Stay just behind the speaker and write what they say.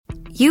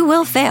You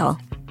will fail.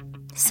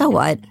 So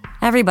what?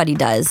 Everybody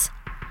does.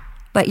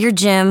 But your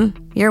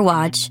gym, your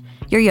watch,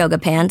 your yoga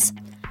pants,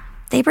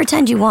 they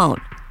pretend you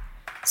won't.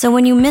 So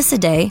when you miss a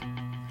day,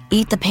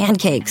 eat the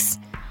pancakes.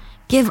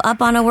 Give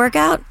up on a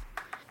workout?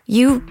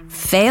 You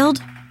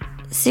failed?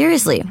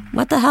 Seriously,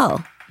 what the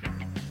hell?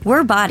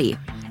 We're Body.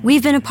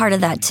 We've been a part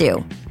of that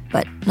too,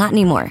 but not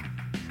anymore.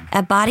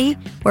 At Body,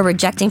 we're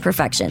rejecting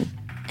perfection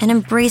and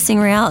embracing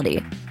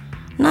reality.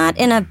 Not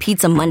in a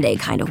Pizza Monday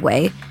kind of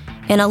way,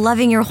 in a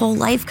loving your whole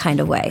life kind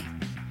of way.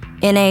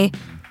 In a,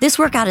 this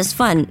workout is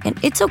fun and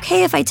it's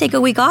okay if I take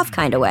a week off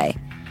kind of way.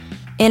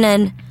 In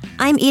an,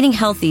 I'm eating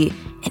healthy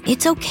and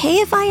it's okay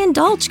if I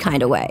indulge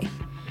kind of way.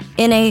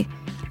 In a,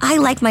 I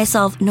like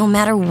myself no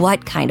matter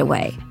what kind of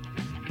way.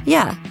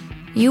 Yeah,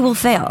 you will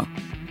fail.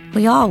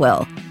 We all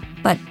will.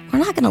 But we're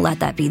not going to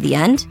let that be the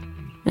end.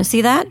 You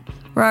see that?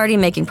 We're already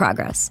making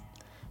progress.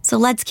 So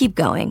let's keep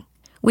going.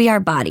 We are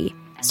Body.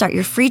 Start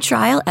your free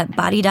trial at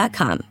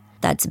body.com.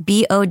 That's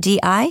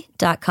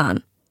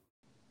BODI.com.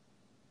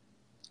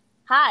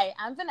 Hi,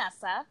 I'm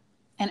Vanessa.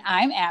 And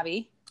I'm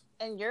Abby.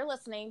 And you're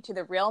listening to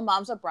The Real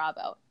Moms of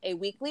Bravo, a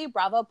weekly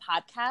Bravo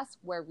podcast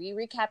where we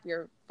recap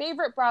your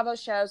favorite Bravo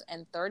shows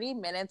in 30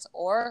 minutes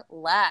or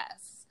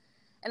less.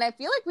 And I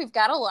feel like we've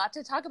got a lot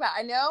to talk about.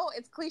 I know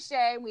it's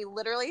cliche. We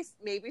literally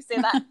maybe say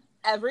that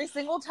every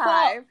single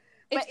time.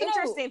 But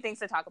interesting things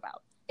to talk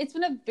about. It's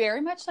been a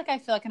very much I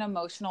feel like an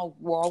emotional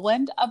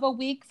whirlwind of a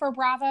week for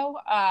Bravo.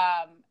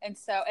 And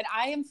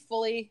I am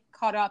fully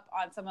caught up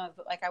on some of,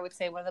 I would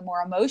say, one of the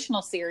more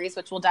emotional series,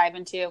 which we'll dive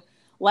into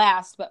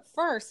last. But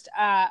first,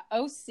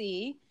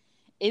 OC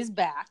is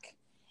back.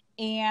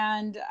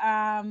 And,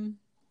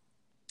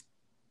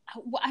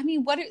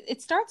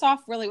 it starts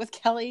off really with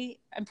Kelly.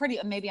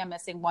 Maybe I'm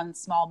missing one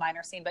small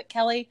minor scene, but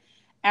Kelly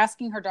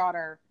asking her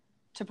daughter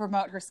to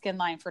promote her skin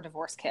line for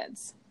divorced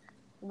kids.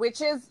 Which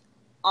is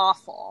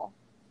awful.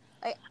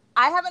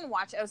 I haven't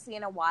watched OC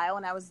in a while,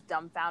 and I was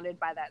dumbfounded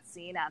by that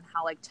scene on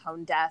how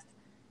tone deaf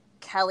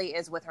Kelly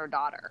is with her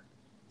daughter.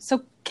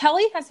 So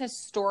Kelly has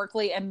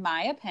historically, in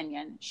my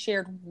opinion,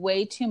 shared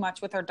way too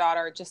much with her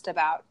daughter just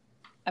about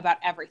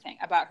everything,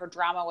 about her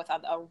drama with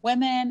other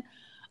women,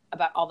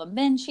 about all the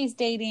men she's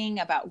dating,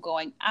 about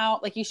going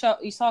out. You saw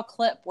a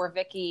clip where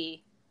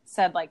Vicky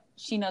said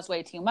she knows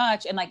way too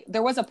much, and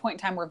there was a point in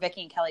time where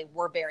Vicky and Kelly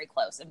were very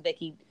close, and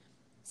Vicky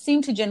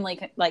seemed to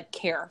genuinely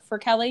care for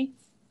Kelly.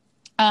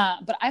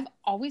 But I've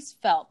always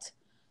felt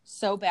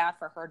so bad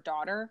for her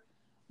daughter.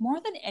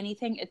 More than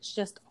anything, it's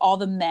just all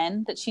the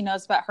men that she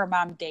knows about her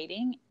mom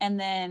dating. And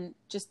then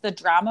just the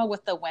drama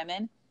with the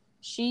women.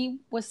 She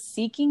was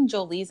seeking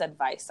Jolie's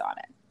advice on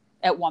it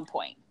at one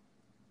point.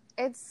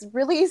 It's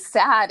really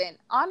sad. And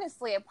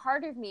honestly, a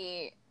part of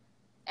me,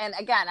 and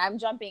again, I'm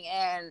jumping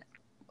in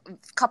a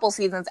couple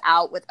seasons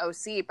out with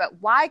OC, but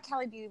why,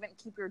 Kelly, do you even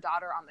keep your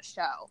daughter on the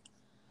show?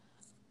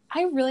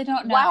 I really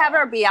don't know. Why have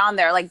her be on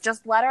there?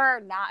 Just let her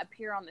not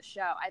appear on the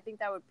show. I think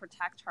that would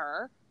protect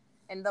her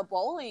and the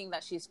bullying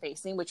that she's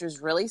facing, which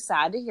was really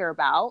sad to hear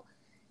about.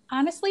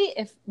 Honestly,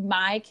 if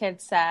my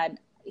kid said,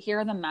 here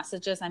are the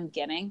messages I'm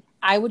getting,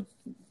 I would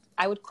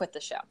quit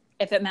the show.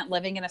 If it meant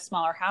living in a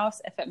smaller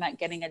house, if it meant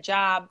getting a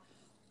job,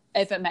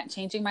 if it meant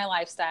changing my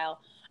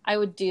lifestyle, I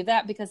would do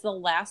that, because the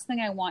last thing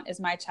I want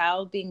is my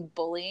child being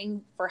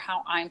bullying for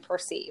how I'm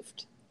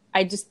perceived.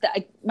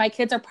 My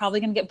kids are probably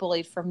going to get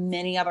bullied for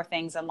many other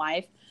things in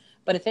life,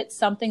 but if it's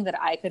something that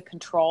I could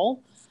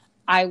control,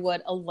 I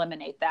would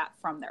eliminate that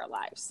from their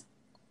lives.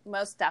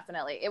 Most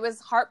definitely. It was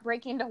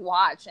heartbreaking to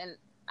watch. And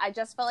I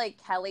just felt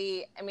like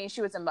Kelly,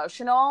 she was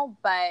emotional,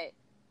 but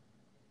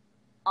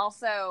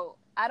also,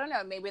 I don't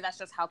know, maybe that's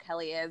just how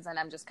Kelly is, and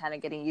I'm just kind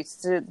of getting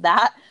used to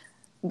that.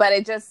 But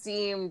it just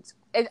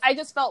I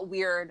just felt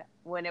weird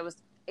when it was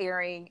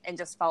airing, and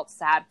just felt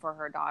sad for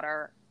her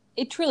daughter.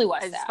 It truly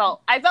was sad.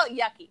 I felt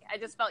yucky. I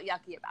just felt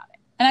yucky about it.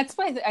 And that's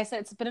why I said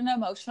it's been an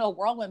emotional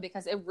whirlwind,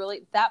 because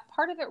that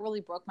part of it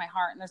really broke my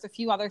heart. And there's a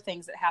few other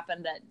things that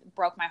happened that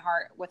broke my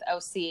heart with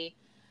OC.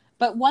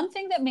 But one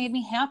thing that made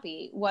me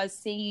happy was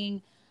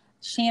seeing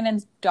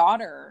Shannon's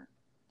daughter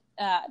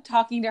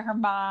talking to her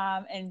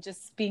mom and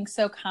just being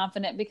so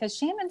confident, because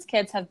Shannon's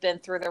kids have been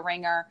through the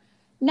ringer,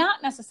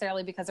 not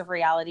necessarily because of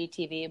reality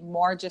TV,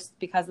 more just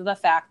because of the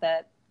fact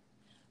that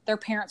their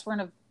parents were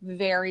in a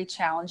very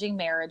challenging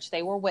marriage.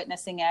 They were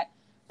witnessing it.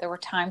 There were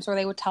times where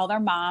they would tell their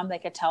mom, they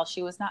could tell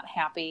she was not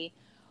happy,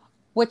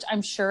 which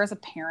I'm sure as a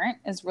parent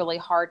is really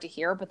hard to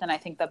hear. But then I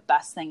think the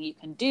best thing you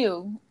can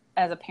do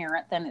as a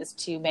parent then is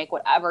to make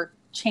whatever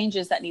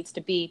changes that needs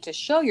to be to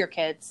show your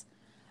kids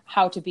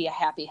how to be a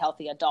happy,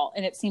 healthy adult.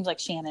 And it seems like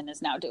Shannon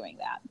is now doing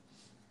that.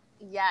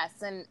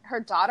 Yes. And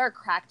her daughter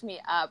cracked me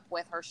up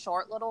with her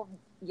short little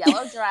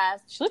yellow dress.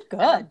 She looked good.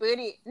 Her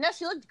booty. No,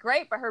 she looked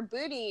great, but her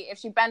booty, if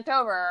she bent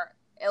over,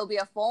 it'll be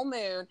a full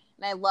moon.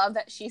 And I love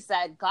that she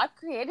said, God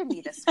created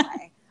me this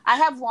way. I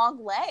have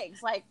long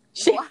legs.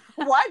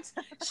 What?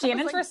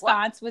 Shannon's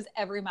response was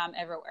every mom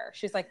everywhere.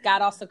 She's like,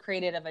 God also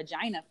created a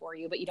vagina for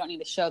you, but you don't need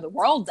to show the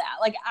world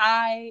that.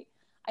 I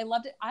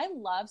loved it. I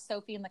love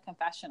Sophie in the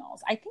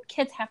confessionals. I think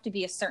kids have to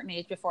be a certain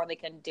age before they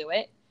can do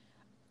it.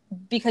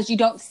 because you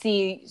don't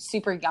see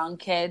super young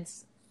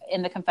kids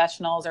in the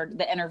confessionals or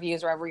the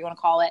interviews or whatever you want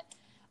to call it.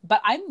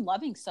 But I'm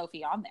loving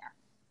Sophie on there.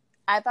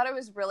 I thought it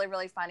was really,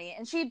 really funny.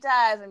 And she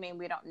does. I mean,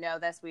 we don't know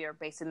this. We are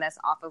basing this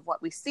off of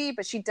what we see.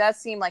 But she does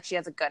seem like she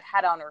has a good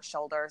head on her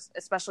shoulders,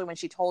 especially when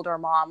she told her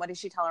mom. What did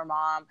she tell her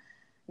mom?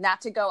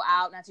 Not to go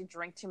out, not to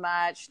drink too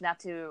much, not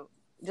to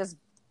just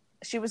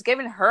 – she was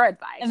giving her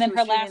advice. And then she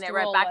her was last it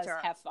rule right back was to her.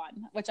 have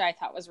fun, which I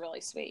thought was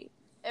really sweet.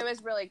 It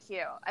was really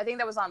cute. I think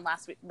that was on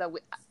last week,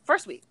 the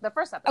first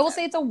episode. I will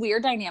say it's a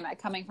weird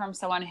dynamic coming from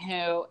someone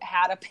who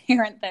had a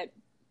parent that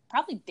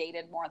probably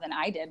dated more than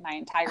I did my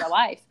entire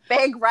life.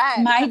 Big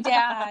red. My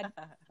dad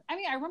 – I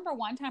mean, I remember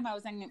one time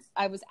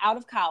I was out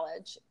of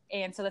college,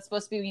 and so that's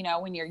supposed to be, you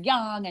know, when you're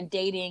young and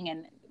dating,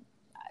 and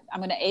I'm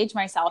going to age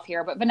myself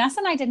here, but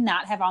Vanessa and I did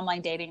not have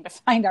online dating to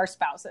find our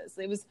spouses.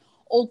 It was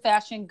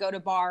old-fashioned, go to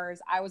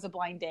bars. I was a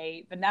blind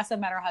date. Vanessa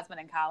met her husband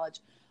in college.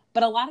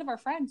 But a lot of our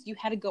friends, you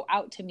had to go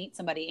out to meet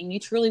somebody, and you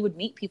truly would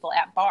meet people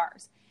at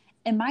bars.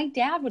 And my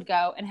dad would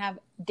go and have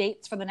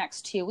dates for the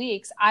next 2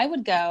 weeks. I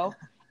would go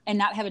and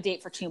not have a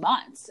date for 2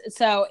 months.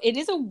 So it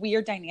is a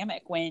weird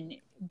dynamic when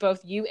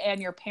both you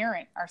and your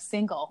parent are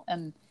single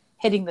and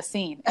hitting the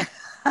scene.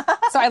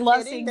 So I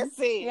love seeing the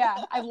scene.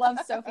 Yeah, I love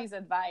Sophie's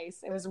advice.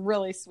 It was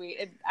really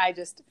sweet.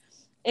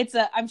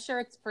 I'm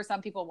sure it's for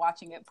some people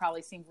watching it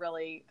probably seemed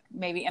really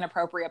maybe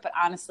inappropriate, but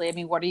honestly, I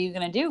mean, what are you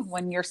going to do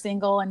when you're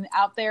single and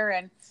out there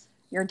and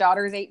your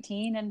daughter's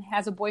 18 and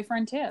has a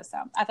boyfriend too? So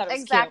I thought it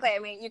was exactly. cute.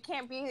 I mean, you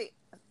can't be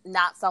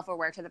not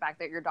self-aware to the fact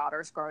that your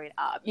daughter's growing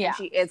up. Yeah. And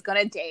she is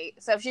going to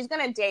date. So if she's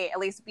going to date, at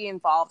least be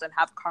involved and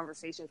have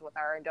conversations with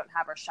her, and don't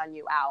have her shun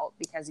you out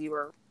because you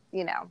were,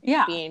 you know,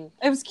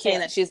 it was cute. saying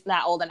that she's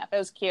not old enough. It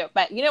was cute.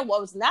 But you know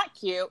what was not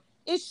cute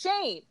is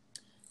Shane.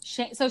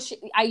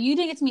 You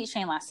didn't get to meet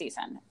Shane last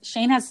season.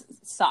 Shane has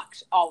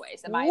sucked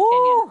always, in my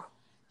opinion.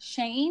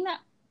 Shane,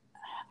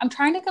 I'm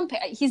trying to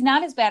compare. He's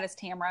not as bad as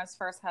Tamara's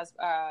first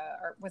husband,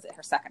 or was it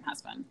her second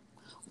husband?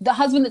 The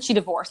husband that she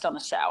divorced on the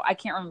show. I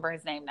can't remember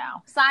his name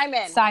now.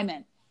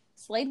 Simon.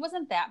 Slade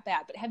wasn't that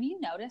bad, but have you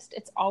noticed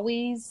it's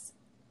always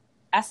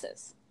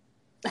S's?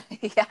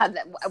 Yeah,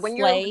 when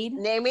Slade,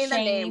 you're naming Shane, the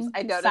names,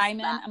 I noticed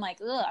Simon. that. I'm like,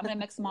 ugh, I'm going to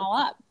mix them all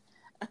up.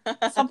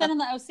 Something in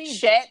the OC.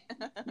 Shit.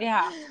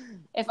 Yeah.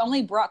 If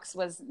only Brooks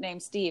was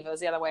named Steve, it was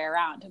the other way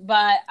around.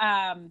 But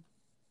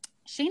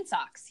Shane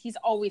sucks. He's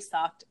always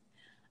sucked.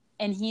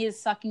 And he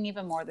is sucking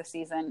even more this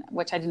season,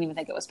 which I didn't even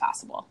think it was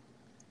possible.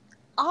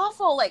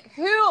 Awful. Like,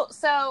 who?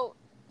 So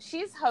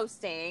she's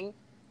hosting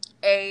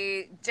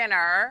a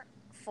dinner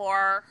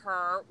for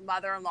her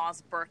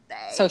mother-in-law's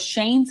birthday. So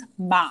Shane's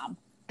mom.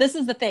 This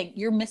is the thing.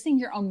 You're missing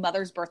your own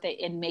mother's birthday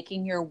in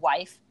making your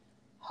wife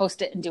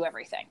host it and do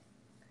everything.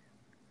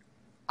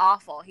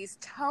 Awful. He's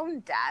tone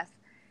deaf.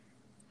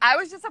 I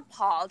was just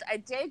appalled. I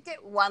did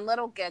get one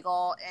little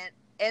giggle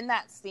in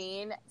that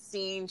scene,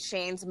 seeing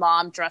Shane's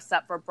mom dressed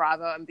up for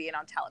Bravo and being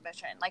on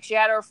television. Like, she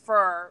had her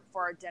fur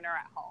for a dinner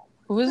at home.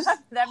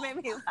 That made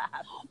me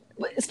laugh.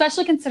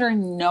 Especially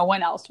considering no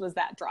one else was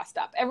that dressed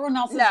up. Everyone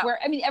else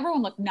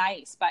everyone looked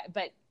nice,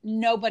 but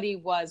nobody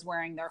was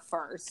wearing their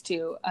furs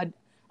to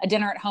a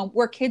dinner at home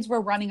where kids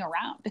were running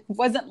around. It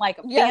wasn't like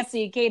a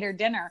fancy catered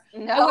dinner.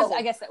 No.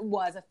 I guess it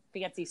was a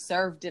fancy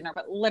served dinner,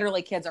 but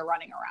literally kids are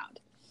running around.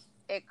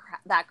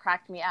 That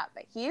cracked me up.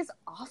 But he's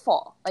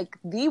awful. Like,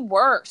 the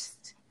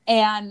worst.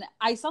 And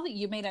I saw that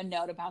you made a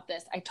note about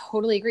this. I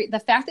totally agree. The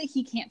fact that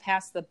he can't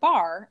pass the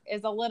bar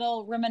is a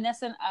little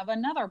reminiscent of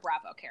another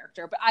Bravo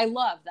character, but I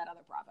love that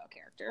other Bravo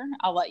character.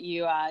 I'll let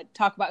you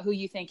talk about who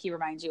you think he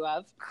reminds you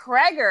of.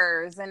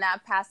 Kreger's and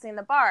not passing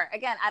the bar.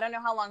 Again, I don't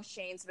know how long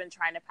Shane's been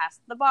trying to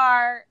pass the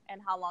bar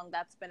and how long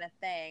that's been a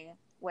thing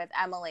with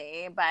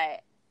Emily,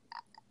 but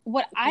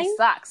what I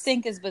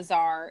think is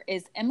bizarre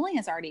is Emily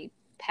has already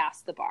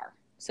passed the bar.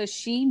 So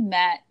she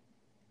met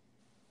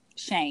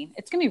Shane.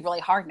 It's going to be really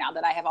hard now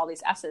that I have all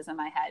these S's in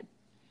my head.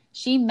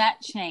 She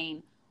met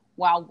Shane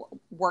while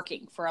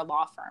working for a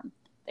law firm.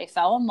 They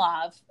fell in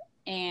love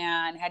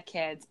and had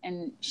kids,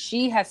 and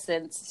she has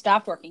since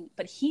stopped working,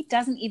 but he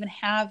doesn't even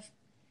have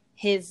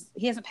he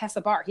hasn't passed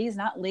the bar. He is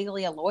not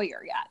legally a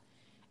lawyer yet.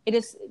 It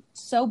is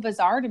so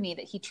bizarre to me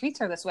that he treats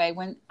her this way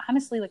when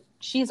honestly, like,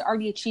 she has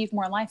already achieved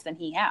more in life than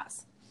he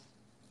has.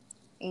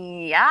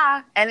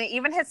 Yeah. And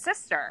even his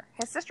sister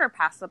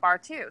passed the bar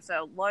too.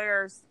 So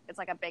lawyers, it's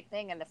like a big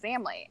thing in the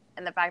family.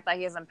 And the fact that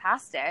he hasn't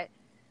passed it,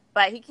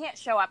 but he can't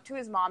show up to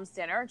his mom's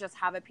dinner, just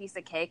have a piece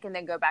of cake and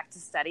then go back to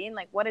studying.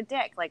 Like, what a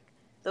dick. Like,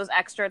 those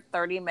extra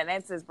 30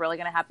 minutes is really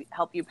going to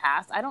help you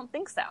pass. I don't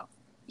think so.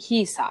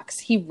 He sucks.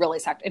 He really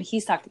sucked. And he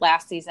sucked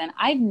last season.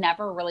 I've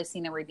never really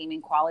seen a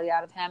redeeming quality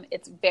out of him.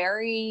 It's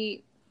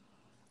very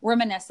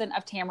reminiscent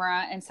of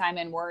Tamara and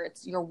Simon, where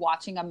you're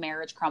watching a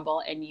marriage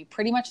crumble and you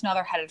pretty much know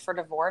they're headed for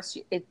divorce.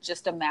 It's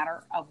just a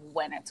matter of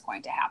when it's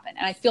going to happen.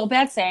 And I feel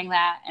bad saying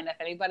that. And if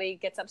anybody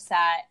gets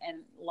upset and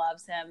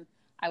loves him,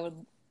 I would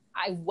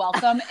I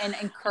welcome and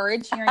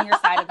encourage hearing your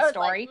side of the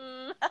story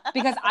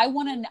because I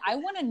want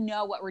to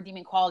know what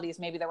redeeming qualities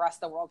maybe the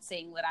rest of the world's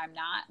seeing that I'm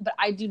not, but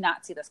I do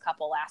not see this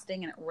couple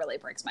lasting, and it really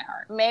breaks my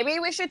heart. Maybe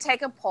we should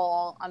take a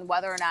poll on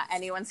whether or not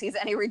anyone sees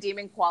any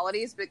redeeming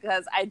qualities,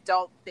 because I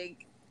don't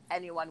think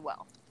anyone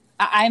will.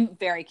 I'm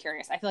very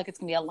curious. I feel like it's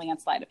going to be a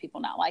landslide of people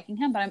not liking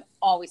him, but I'm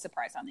always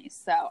surprised on these.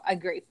 So I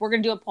agree. We're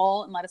going to do a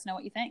poll and let us know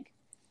what you think.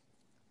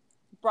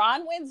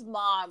 Bronwyn's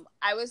mom,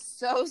 I was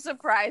so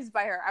surprised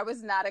by her. I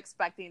was not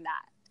expecting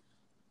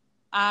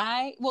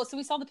that. So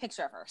we saw the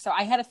picture of her. So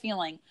I had a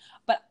feeling,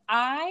 but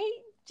I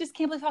just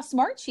can't believe how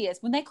smart she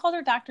is. When they called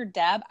her Dr.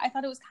 Deb, I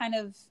thought it was kind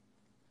of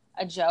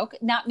a joke,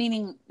 not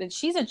meaning that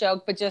she's a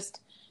joke, but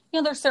just,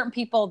 there's certain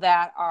people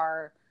that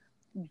are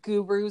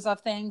gurus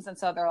of things. And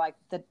so they're like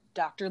the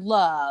Dr.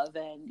 Love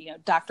and,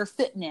 Dr.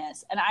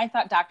 Fitness. And I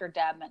thought Dr.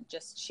 Deb meant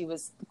just, she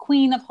was the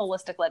queen of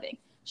holistic living.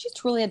 She's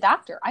truly a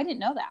doctor. I didn't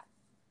know that.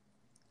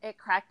 It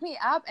cracked me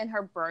up, and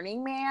her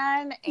Burning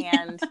Man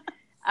and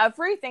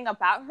everything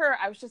about her.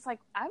 I was just like,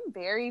 I'm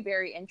very,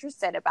 very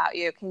interested about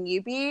you. Can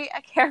you be a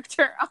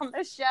character on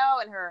the show?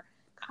 And her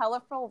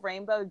colorful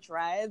rainbow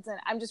dreads. And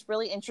I'm just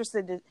really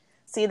interested to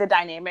see the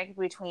dynamic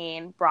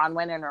between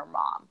Bronwyn and her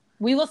mom.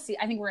 We will see.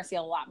 I think we're going to see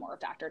a lot more of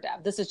Dr.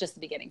 Deb. This is just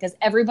the beginning because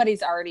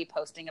everybody's already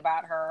posting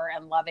about her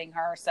and loving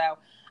her. So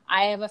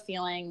I have a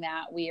feeling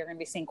that we are going to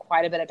be seeing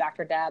quite a bit of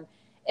Dr. Deb,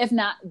 if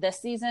not this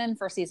season,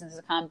 for seasons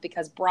to come,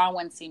 because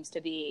Bronwyn seems to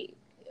be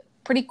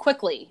pretty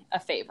quickly a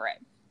favorite.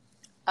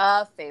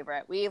 A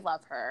favorite. We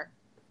love her.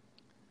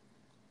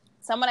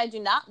 Someone I do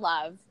not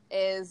love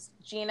is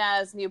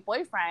Gina's new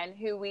boyfriend,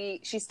 who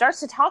she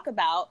starts to talk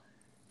about,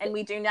 and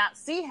we do not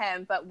see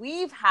him, but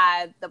we've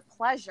had the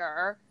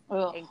pleasure,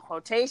 in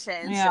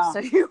quotations, just so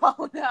you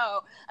all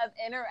know, of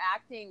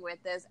interacting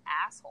with this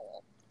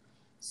asshole.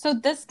 So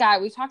this guy,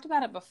 we talked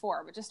about it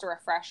before, but just a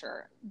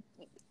refresher,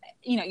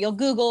 you'll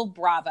Google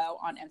Bravo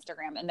on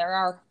Instagram, and there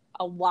are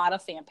a lot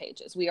of fan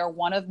pages. We are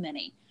one of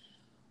many.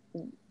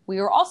 We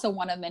are also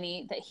one of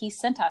many that he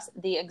sent us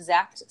the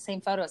exact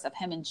same photos of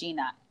him and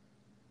Gina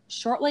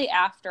shortly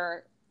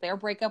after their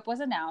breakup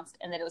was announced,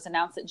 and that it was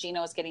announced that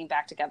Gina was getting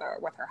back together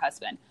with her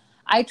husband.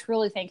 I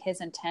truly think his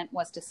intent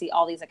was to see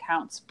all these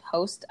accounts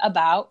post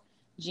about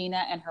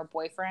Gina and her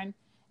boyfriend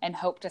and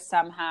hope to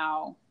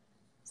somehow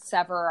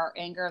sever or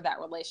anger that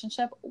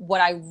relationship.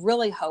 What I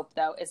really hope,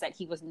 though, is that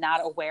he was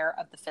not aware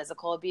of the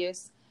physical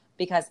abuse,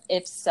 because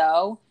if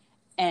so,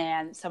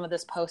 and some of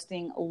this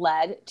posting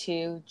led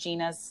to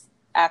Gina's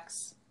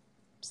ex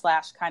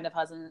 / kind of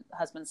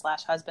husband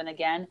 /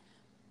 again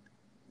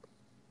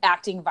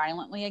acting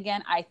violently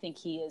again, I think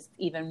he is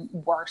even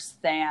worse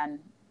than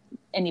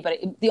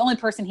anybody. The only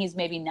person he's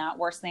maybe not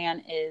worse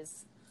than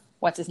is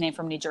what's his name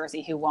from New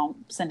Jersey, who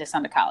won't send his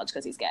son to college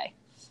because he's gay.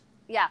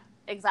 Yeah,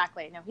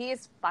 exactly. No, he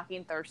is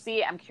fucking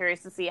thirsty. I'm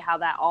curious to see how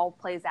that all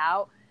plays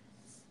out.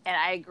 And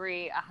I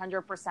agree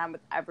 100%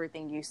 with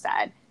everything you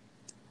said.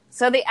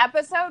 So the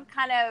episode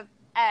kind of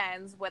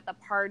ends with a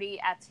party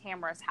at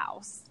Tamra's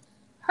house.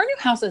 Her new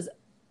house is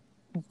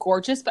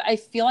gorgeous, but I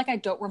feel like I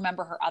don't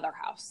remember her other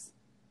house.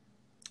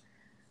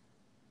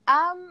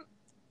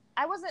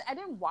 I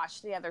didn't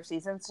watch the other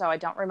season, so I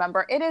don't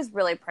remember. It is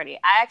really pretty.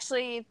 I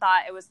actually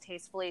thought it was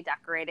tastefully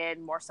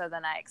decorated, more so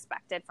than I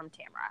expected from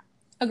Tamra.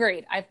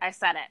 Agreed. I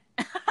said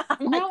it.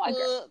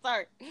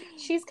 Sorry.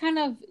 She's kind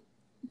of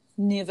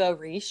nouveau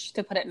riche,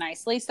 to put it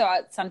nicely. So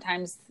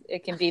sometimes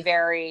it can be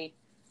very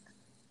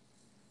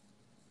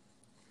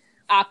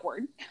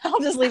awkward. I'll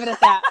just leave it at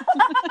that.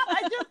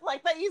 I just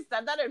like that you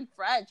said that in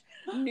French.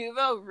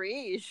 Nouveau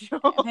riche.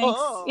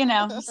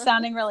 Thanks.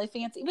 Sounding really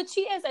fancy. But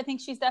she is. I think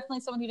she's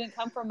definitely someone who didn't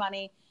come from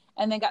money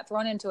and then got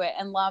thrown into it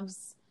and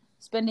loves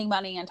spending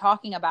money and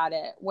talking about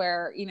it,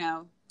 where,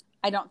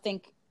 I don't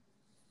think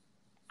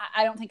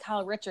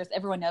Kyle Richards,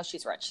 everyone knows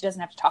she's rich. She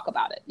doesn't have to talk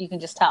about it. You can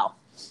just tell.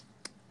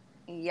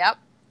 Yep.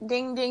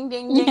 Ding, ding,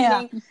 ding, ding,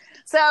 ding.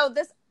 So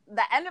the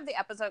end of the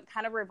episode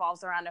kind of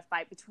revolves around a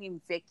fight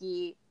between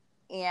Vicky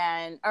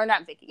and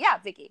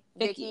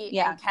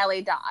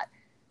Kelly Dodd.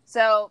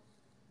 So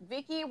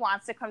Vicky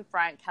wants to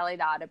confront Kelly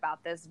Dodd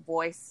about this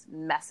voice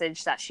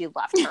message that she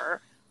left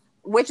her,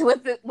 which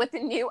with the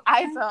new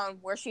iPhone,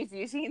 where she's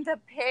using the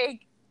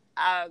pig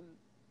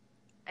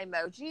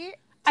emoji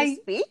to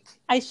speak.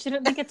 I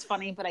shouldn't think it's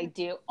funny, but I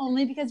do,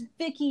 only because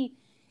Vicky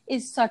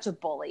is such a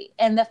bully,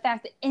 and the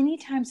fact that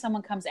anytime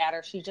someone comes at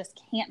her, she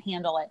just can't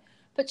handle it.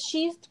 But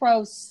she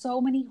throws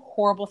so many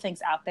horrible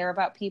things out there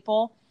about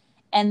people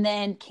and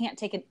then can't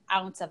take an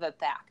ounce of it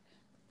back.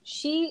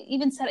 She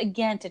even said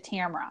again to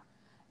Tamra,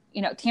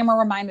 Tamra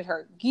reminded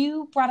her,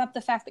 you brought up the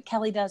fact that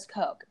Kelly does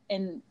coke.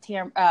 And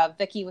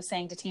Vicky was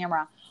saying to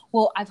Tamra,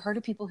 well, I've heard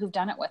of people who've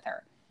done it with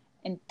her.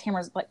 And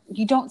Tamra's like,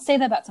 you don't say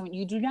that about someone.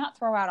 You do not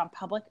throw out on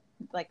public,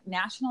 like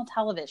national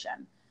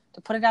television, to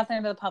put it out there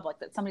into the public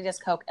that somebody does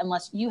coke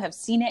unless you have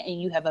seen it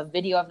and you have a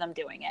video of them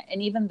doing it. And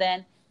even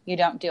then, you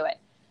don't do it.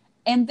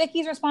 And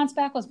Vicky's response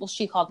back was, well,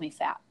 she called me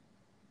fat.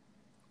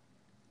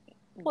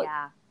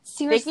 Yeah.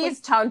 Seriously? Vicky's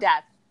tone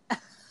deaf.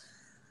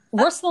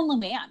 Worse than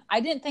Luann.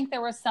 I didn't think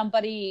there was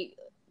somebody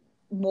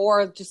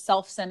more just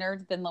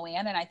self-centered than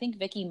Luann, and I think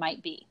Vicki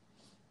might be.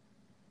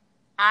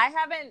 I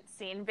haven't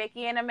seen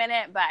Vicki in a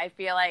minute, but I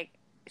feel like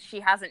she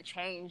hasn't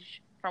changed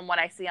from what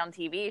I see on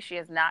TV. She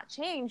has not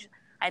changed.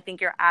 I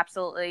think you're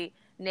absolutely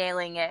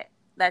nailing it,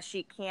 that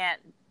she can't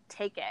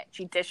take it.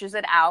 She dishes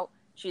it out.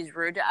 She's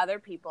rude to other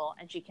people,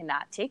 and she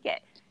cannot take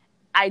it.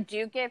 I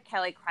do give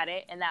Kelly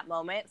credit in that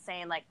moment,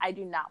 saying, like, I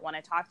do not want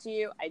to talk to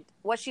you.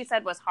 What she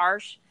said was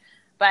harsh,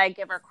 but I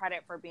give her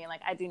credit for being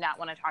like, I do not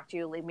want to talk to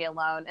you. Leave me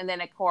alone. And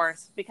then, of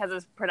course, because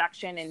of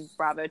production in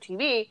Bravo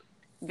TV,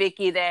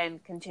 Vicki then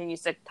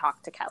continues to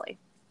talk to Kelly.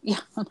 Yeah,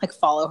 like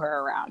follow her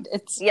around.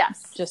 It's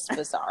just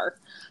bizarre.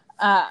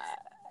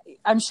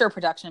 I'm sure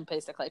production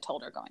basically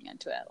told her going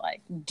into it,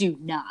 like, do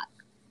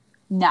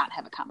not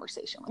have a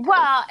conversation with her.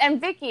 Well, and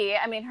Vicki,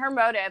 I mean, her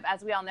motive,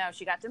 as we all know,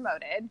 she got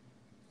demoted.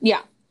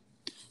 Yeah.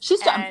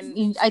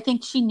 I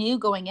think she knew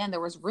going in, there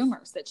was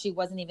rumors that she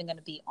wasn't even going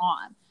to be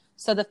on.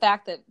 So the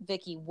fact that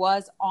Vicki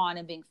was on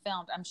and being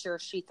filmed, I'm sure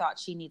she thought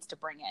she needs to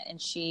bring it.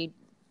 And she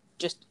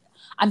just,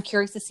 I'm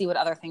curious to see what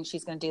other things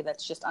she's going to do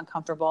that's just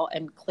uncomfortable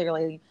and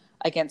clearly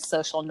against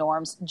social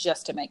norms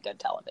just to make good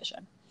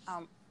television.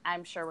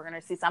 I'm sure we're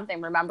going to see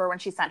something. Remember when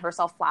she sent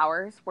herself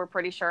flowers? We're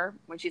pretty sure,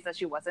 when she said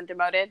she wasn't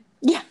demoted.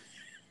 Yeah.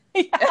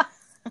 Yeah.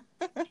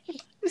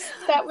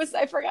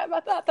 I forgot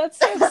about that. That's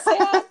so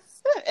sad.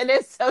 It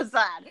is so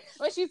sad.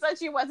 When she said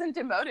she wasn't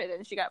demoted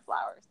and she got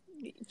flowers.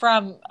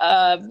 From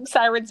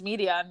Sirens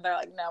Media, and they're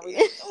like, no,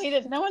 we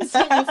didn't. No one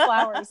sent you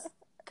flowers.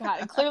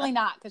 God, and clearly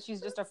not, because she's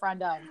just a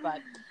friend of.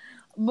 But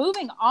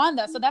moving on,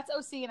 though, so that's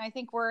OC, and I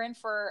think we're in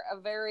for a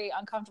very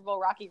uncomfortable,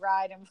 rocky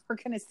ride, and we're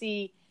going to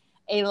see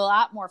a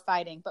lot more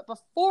fighting. But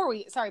before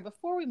we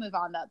move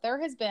on, though,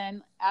 there has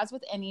been, as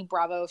with any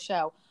Bravo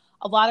show,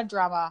 a lot of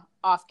drama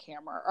off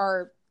camera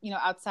or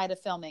outside of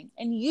filming,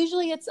 and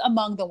usually it's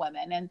among the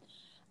women. And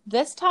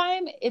this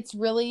time, it's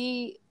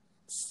really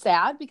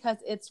sad because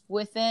it's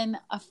within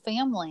a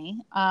family.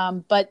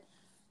 But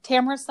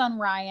Tamara's son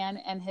Ryan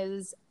and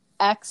his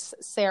ex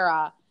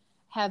Sarah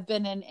have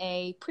been in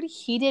a pretty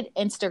heated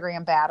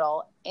Instagram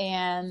battle.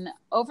 And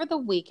over the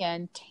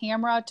weekend,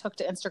 Tamara took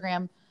to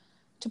Instagram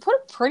to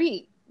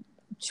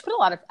she put a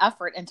lot of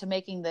effort into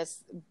making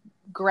this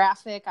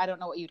graphic, I don't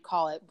know what you'd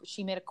call it.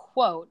 She made a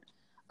quote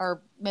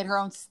or made her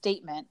own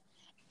statement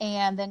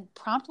and then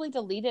promptly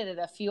deleted it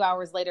a few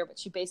hours later. But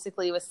she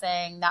basically was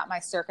saying, not my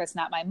circus,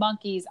 not my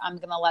monkeys. I'm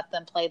going to let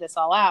them play this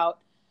all out.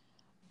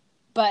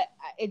 But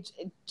it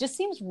just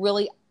seems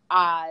really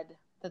odd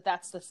that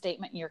that's the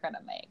statement you're going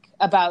to make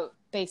about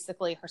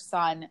basically her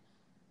son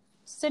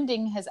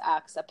sending his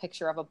ex a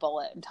picture of a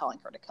bullet and telling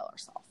her to kill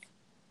herself.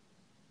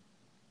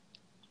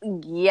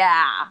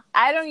 Yeah.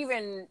 I don't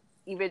even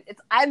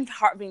I'm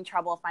having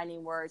trouble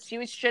finding words.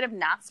 She should have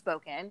not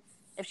spoken.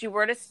 If she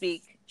were to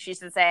speak, she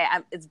should say,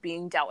 it's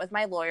being dealt with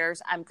my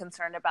lawyers. I'm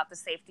concerned about the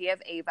safety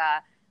of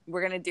Ava.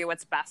 We're going to do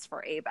what's best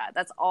for Ava.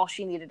 That's all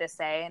she needed to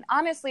say. And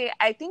honestly,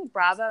 I think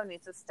Bravo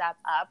needs to step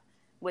up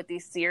with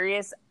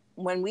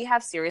when we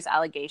have serious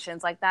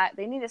allegations like that,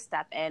 they need to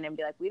step in and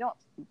be like,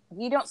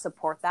 we don't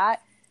support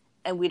that.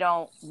 And we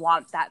don't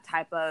want that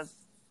type of,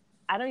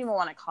 I don't even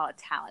want to call it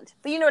talent,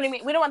 but you know what I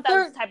mean? We don't want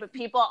those type of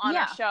people on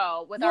our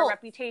show with our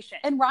reputation.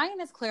 And Ryan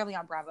is clearly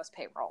on Bravo's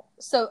payroll.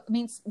 So, I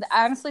mean,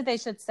 honestly, they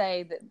should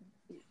say that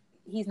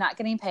he's not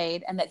getting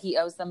paid and that he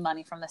owes them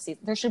money from the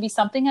season. There should be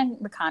something in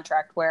the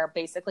contract where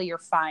basically you're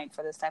fined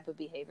for this type of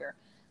behavior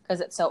because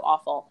it's so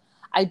awful.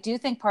 I do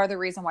think part of the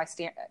reason why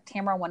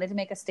Tamara wanted to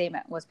make a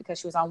statement was because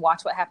she was on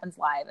Watch What Happens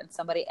Live and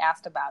somebody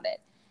asked about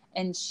it.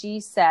 And she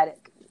said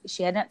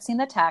she hadn't seen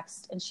the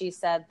text, and she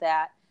said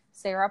that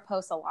Sarah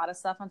posts a lot of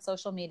stuff on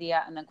social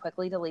media and then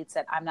quickly deletes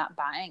it. I'm not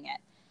buying it.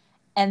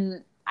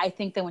 And I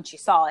think that when she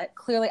saw it,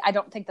 clearly, I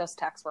don't think those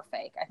texts were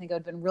fake. I think it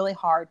would have been really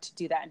hard to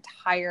do that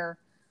entire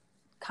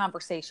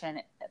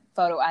conversation,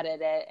 photo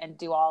edit it, and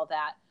do all of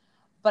that.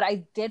 But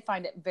I did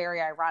find it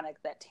very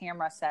ironic that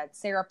Tamara said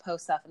Sarah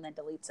posts stuff and then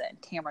deletes it,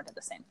 and Tamara did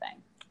the same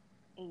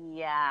thing.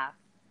 Yeah.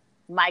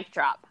 Mic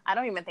drop. I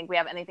don't even think we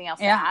have anything else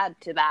to add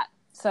to that.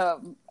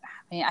 So,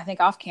 I mean, I think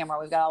off camera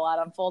we've got a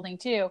lot unfolding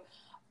too.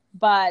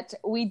 But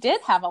we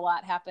did have a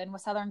lot happen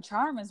with Southern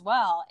Charm as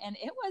well. And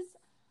it was,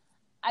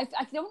 I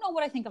don't know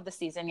what I think of the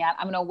season yet.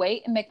 I'm going to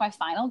wait and make my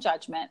final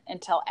judgment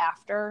until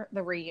after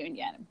the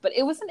reunion. But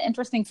it was an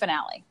interesting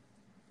finale.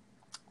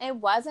 It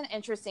was an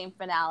interesting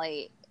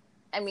finale.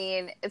 I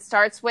mean, it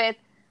starts with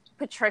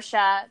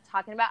Patricia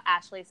talking about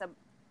Ashley. So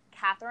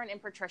Catherine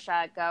and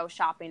Patricia go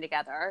shopping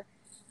together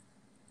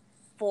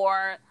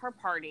for her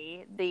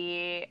party,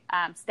 the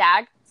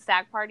stag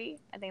party.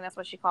 I think that's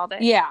what she called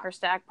it. Yeah. Her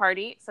stag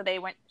party. So they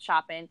went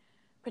shopping.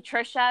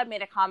 Patricia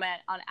made a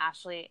comment on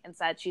Ashley and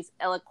said she's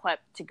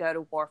ill-equipped to go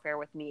to warfare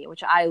with me,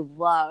 which I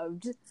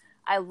loved.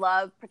 I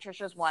love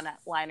Patricia's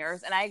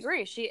one-liners, and I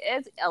agree. She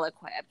is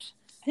ill-equipped.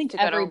 I think to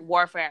go to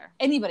warfare.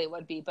 Anybody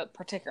would be, but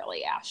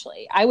particularly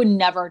Ashley. I would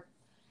never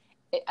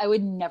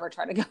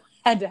try to go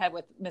head to head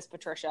with Miss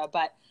Patricia,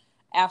 but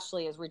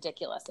Ashley is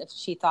ridiculous if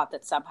she thought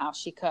that somehow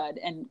she could.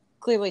 And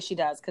clearly she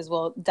does, because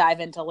we'll dive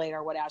into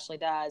later what Ashley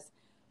does.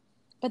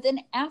 But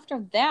then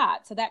after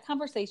that, so that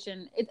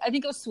conversation, I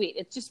think it was sweet.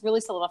 It's just really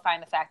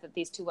solidifying the fact that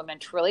these two women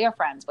truly are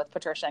friends with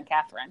Patricia and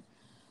Catherine.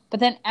 But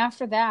then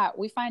after that,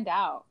 we find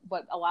out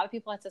what a lot of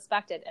people had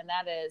suspected, and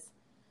that is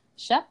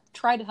Shep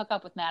tried to hook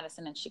up with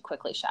Madison, and she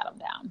quickly shot him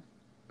down.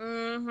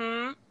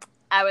 Mm-hmm.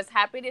 I was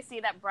happy to see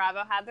that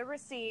Bravo had the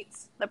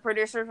receipts. The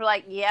producers were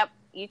like, yep,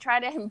 you tried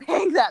to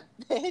bang that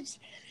bitch.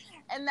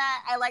 And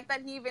that I like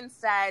that he even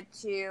said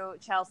to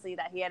Chelsea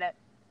that he had a,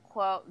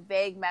 quote,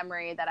 vague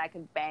memory that I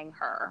could bang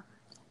her.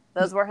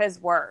 Those were his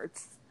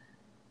words.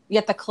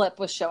 Yet the clip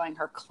was showing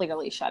her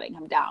clearly shutting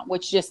him down,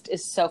 which just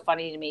is so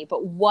funny to me.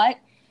 But what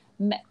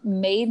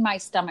made my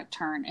stomach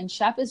turn, and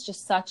Shep is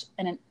just such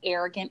an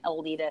arrogant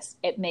elitist,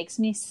 it makes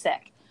me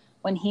sick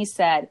when he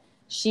said,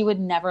 she would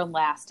never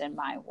last in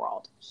my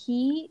world.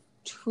 He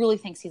truly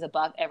thinks he's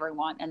above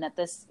everyone, and that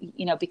this,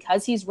 you know,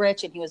 because he's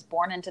rich and he was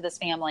born into this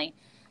family,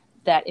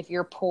 that if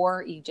you're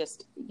poor, you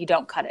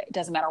don't cut it. It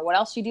doesn't matter what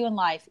else you do in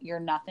life. You're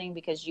nothing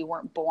because you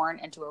weren't born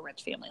into a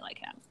rich family like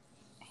him.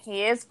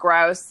 He is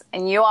gross.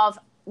 And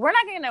we're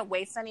not going to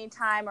waste any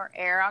time or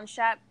air on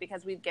Shep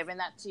because we've given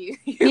that to you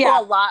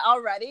a lot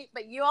already.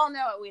 But you all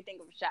know what we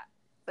think of Shep.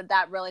 But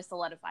that really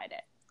solidified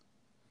it.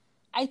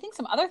 I think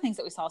some other things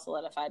that we saw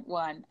solidified.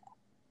 One,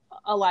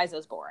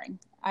 Eliza's boring.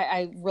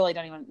 I really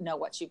don't even know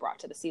what she brought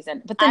to the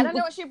season. But then, I don't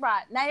know what she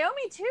brought.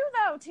 Naomi too,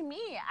 though, to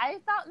me. I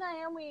thought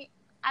Naomi...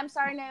 I'm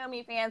sorry,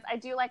 Naomi fans. I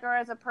do like her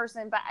as a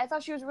person, but I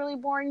thought she was really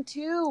boring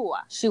too.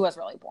 She was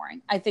really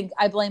boring. I think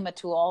I blame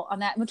Matul on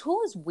that.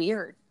 Matul is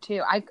weird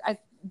too. I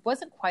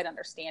wasn't quite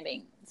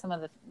understanding some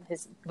of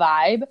his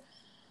vibe.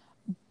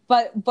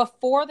 But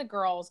before the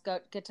girls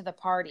get to the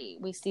party,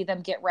 we see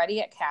them get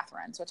ready at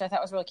Catherine's, which I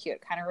thought was really cute.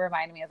 It kind of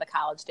reminded me of the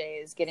college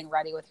days, getting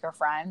ready with your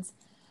friends.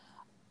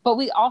 But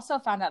we also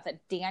found out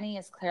that Danny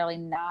is clearly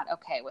not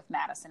okay with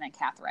Madison and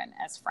Catherine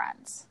as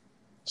friends.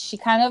 She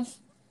kind of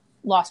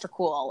lost her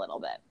cool a little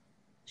bit.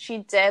 She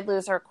did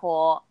lose her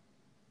cool.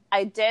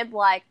 I did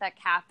like that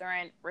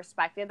Catherine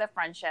respected the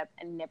friendship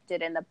and nipped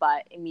it in the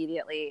butt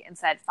immediately and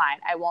said, fine,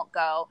 I won't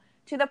go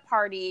to the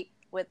party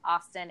with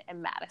Austin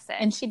and Madison.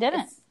 And she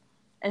didn't.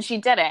 It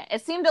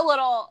seemed a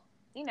little,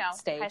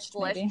 staged,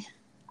 maybe.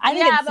 I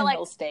think it's a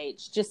little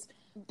staged. Just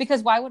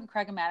because why wouldn't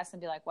Craig and Madison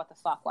be like, what the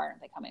fuck? Why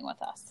aren't they coming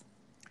with us?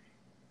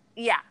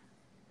 Yeah,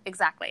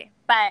 exactly.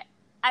 But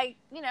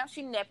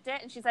she nipped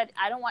it and she said,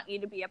 I don't want you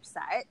to be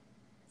upset.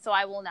 So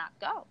I will not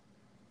go.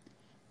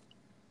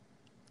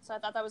 So I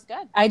thought that was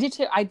good. I did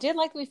too. I did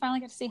like that we finally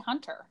got to see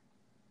Hunter.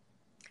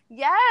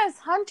 Yes,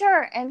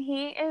 Hunter. And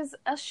he is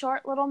a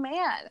short little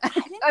man.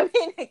 I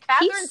mean,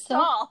 Catherine's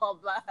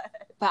tall,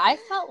 But I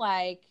felt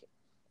like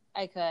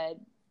I could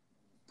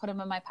put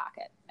him in my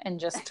pocket and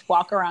just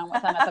walk around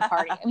with him at the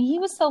party. I mean, he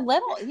was so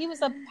little. He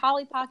was a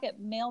Polly Pocket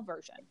male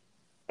version.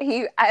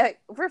 I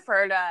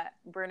refer to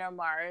Bruno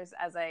Mars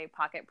as a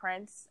pocket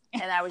prince,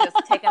 and I would just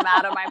take him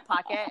out of my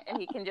pocket and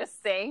he can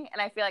just sing.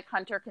 And I feel like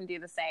Hunter can do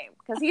the same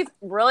because he's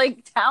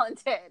really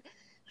talented.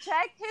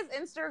 Check his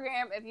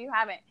Instagram if you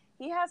haven't.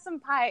 He has some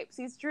pipes.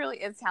 He truly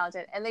is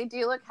talented, and they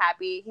do look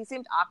happy. He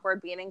seemed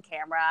awkward being in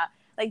camera.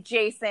 Like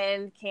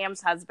Jason,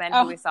 Cam's husband,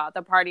 who we saw at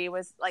the party,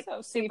 was like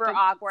so super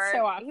awkward.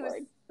 So awkward. He was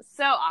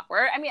so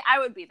awkward. I mean, I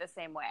would be the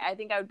same way. I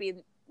think I would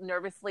be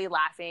nervously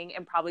laughing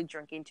and probably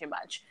drinking too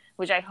much,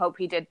 which I hope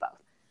he did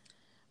both.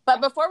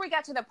 But before we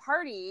got to the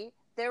party,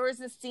 there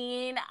was a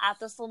scene at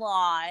the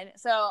salon.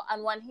 So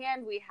on one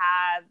hand, we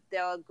have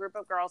the group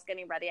of girls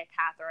getting ready at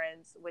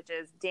Catherine's, which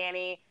is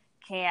Danny,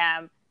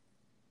 Cam,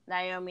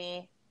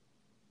 Naomi,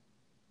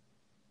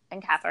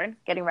 and Catherine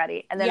getting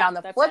ready. And then on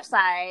the flip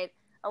side,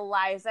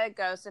 Eliza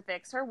goes to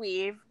fix her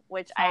weave,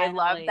 which finally.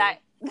 I love that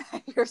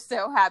you're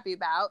so happy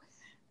about.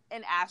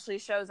 And Ashley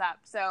shows up.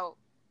 So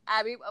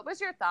Abby, what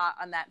was your thought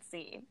on that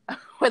scene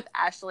with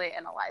Ashley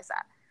and Eliza?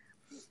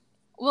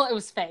 Well, it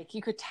was fake.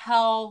 You could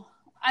tell.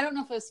 I don't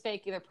know if it was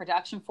fake. Either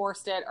production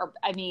forced it, or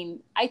I mean,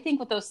 I think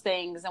with those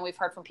things, and we've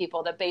heard from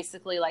people that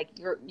basically, like,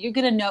 you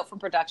get a note from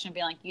production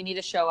being like, you need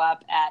to show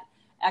up at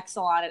X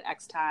salon at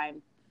X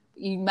time.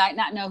 You might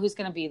not know who's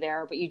going to be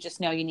there, but you just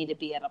know you need to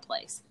be at a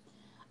place.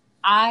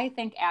 I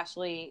think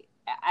Ashley,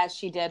 as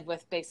she did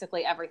with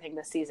basically everything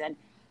this season,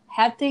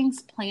 had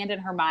things planned in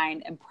her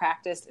mind and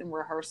practiced and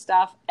rehearsed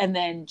stuff, and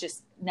then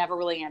just never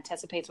really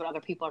anticipates what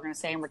other people are going to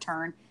say in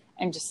return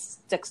and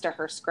just sticks to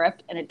her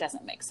script, and it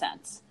doesn't make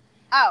sense.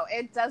 Oh,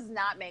 it does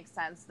not make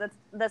sense.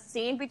 The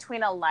scene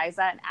between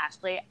Eliza and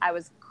Ashley, I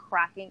was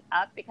cracking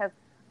up because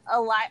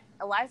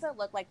Eliza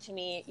looked like, to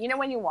me, you know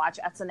when you watch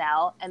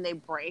SNL and they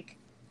break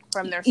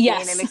from their scene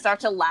and they start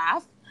to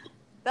laugh?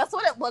 That's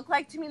what it looked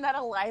like to me that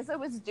Eliza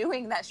was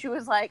doing, that she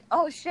was like,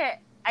 oh shit,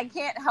 I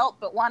can't help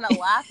but want to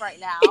laugh right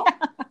now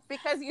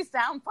because you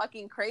sound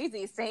fucking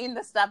crazy saying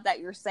the stuff that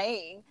you're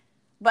saying,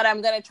 but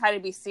I'm going to try to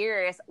be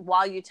serious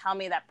while you tell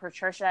me that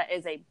Patricia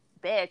is a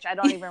bitch. I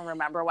don't even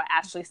remember what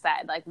Ashley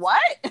said. Like,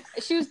 what?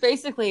 She was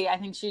basically, I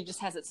think she just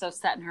has it so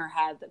set in her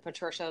head that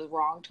Patricia has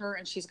wronged her,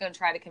 and she's going to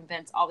try to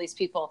convince all these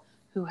people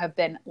who have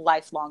been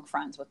lifelong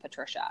friends with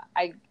Patricia.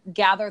 I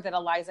gather that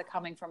Eliza,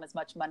 coming from as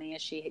much money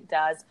as she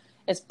does,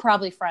 is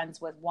probably friends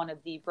with one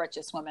of the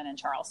richest women in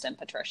Charleston,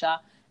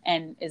 Patricia,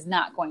 and is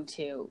not going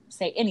to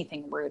say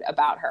anything rude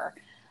about her.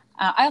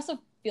 I also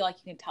feel like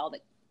you can tell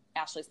that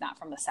Ashley's not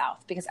from the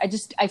South, because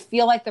I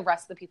feel like the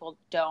rest of the people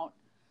don't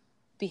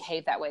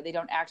behave that way. They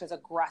don't act as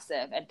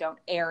aggressive and don't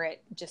air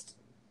it just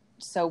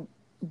so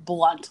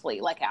bluntly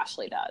like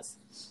Ashley does.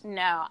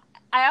 No,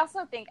 I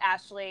also think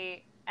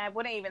Ashley, I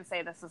wouldn't even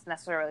say this is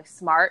necessarily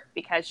smart,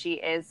 because she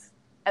is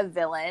a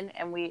villain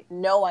and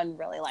no one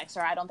really likes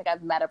her. I don't think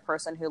I've met a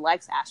person who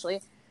likes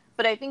Ashley,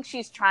 but I think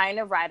she's trying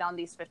to ride on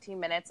these 15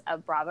 minutes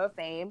of Bravo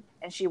fame,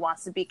 and she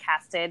wants to be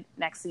casted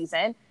next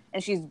season,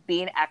 and she's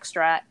being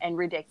extra and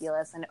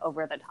ridiculous and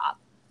over the top.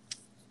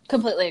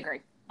 Completely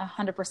agree.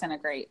 100%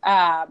 agree.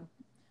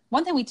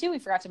 One thing we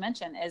forgot to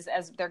mention is,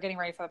 as they're getting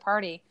ready for the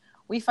party,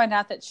 we find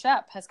out that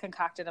Shep has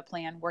concocted a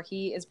plan where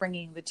he is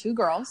bringing the two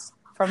girls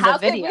from the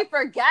video. How could we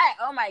forget?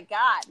 Oh my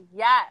God.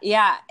 Yes.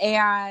 Yeah.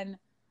 And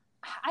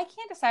I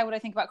can't decide what I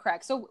think about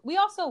Craig. So we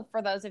also,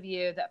 for those of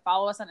you that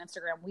follow us on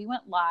Instagram, we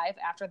went live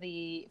after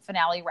the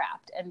finale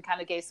wrapped and kind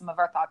of gave some of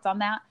our thoughts on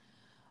that.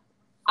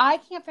 I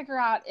can't figure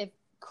out if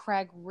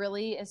Craig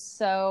really is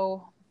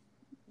so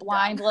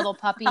blind little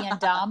puppy and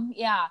dumb.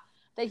 Yeah.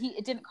 That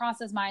it didn't cross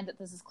his mind that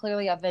this is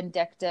clearly a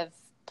vindictive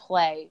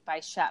play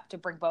by Shep to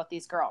bring both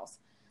these girls,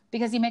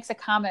 because he makes a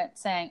comment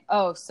saying,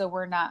 oh, so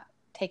we're not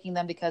taking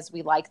them because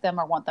we like them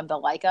or want them to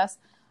like us.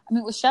 I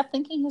mean, was Shep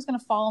thinking he was going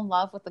to fall in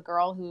love with the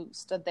girl who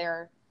stood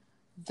there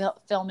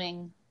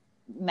filming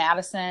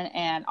Madison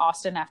and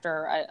Austin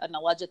after an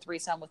alleged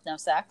threesome with no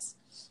sex?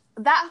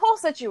 That whole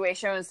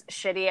situation was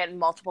shitty at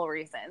multiple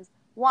reasons.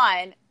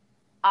 One,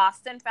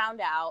 Austin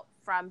found out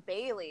from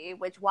Bailey,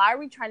 which, why are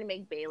we trying to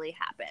make Bailey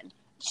happen?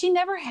 She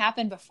never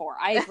happened before.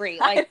 I agree.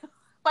 Like,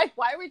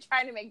 why are we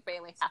trying to make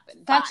Bailey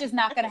happen? That's just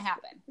not going to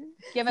happen.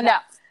 Give it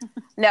up.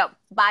 No,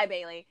 bye,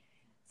 Bailey.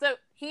 So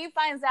he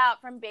finds out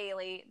from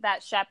Bailey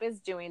that Shep is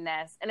doing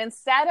this. And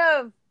instead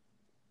of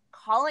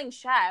calling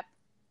Shep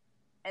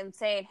and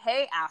saying,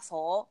 hey,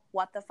 asshole,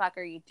 what the fuck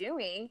are you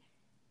doing?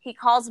 He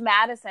calls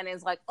Madison and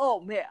is like, oh,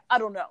 man, I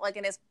don't know. Like,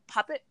 in his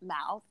puppet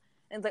mouth.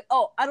 And it's like,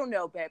 oh, I don't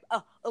know, babe.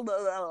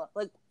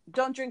 Like,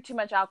 don't drink too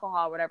much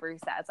alcohol, or whatever he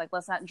says. Like,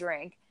 let's not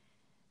drink.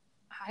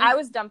 I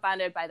was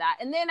dumbfounded by that.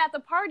 And then at the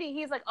party,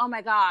 he's like, oh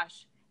my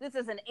gosh, this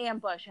is an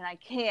ambush and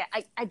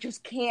I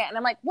just can't. And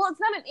I'm like, well, it's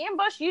not an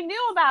ambush. You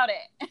knew about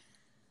it.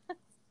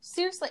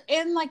 Seriously.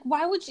 And like,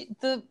 why would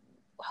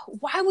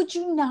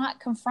you not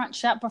confront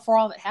Shep before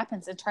all that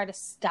happens and try to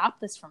stop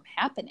this from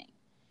happening?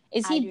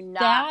 Is he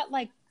that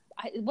like,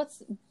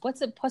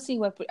 what's a pussy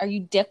whip? Are you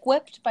dick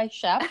whipped by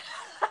Shep?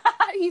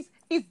 He's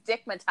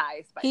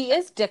dickmatized. He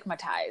is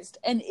dickmatized.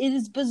 And it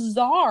is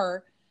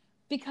bizarre,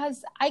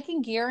 because I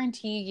can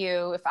guarantee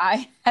you, if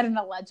I had an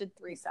alleged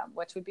threesome,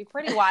 which would be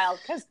pretty wild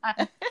because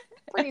I'm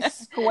pretty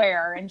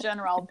square in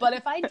general, but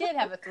if I did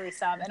have a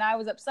threesome and I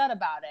was upset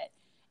about it,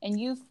 and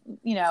you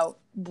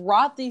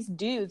brought these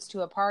dudes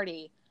to a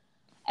party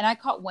and I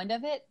caught wind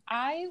of it,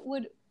 I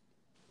would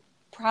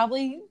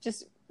probably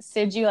just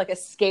send you like a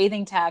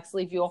scathing text,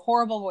 leave you a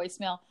horrible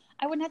voicemail.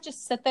 I would not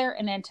just sit there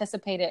and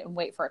anticipate it and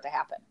wait for it to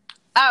happen.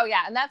 Oh,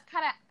 yeah. And that's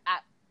kind of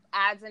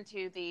adds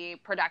into the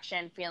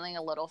production feeling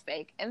a little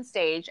fake and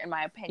staged, in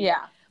my opinion.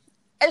 Yeah.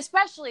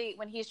 Especially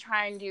when he's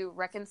trying to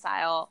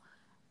reconcile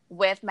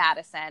with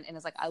Madison and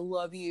is like, I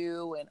love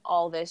you and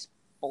all this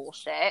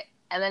bullshit.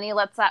 And then he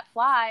lets that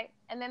fly.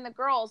 And then the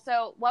girls.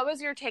 So what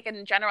was your take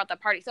in general at the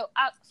party? So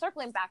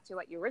circling back to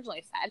what you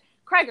originally said,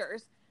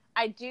 Craigers,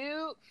 I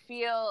do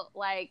feel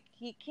like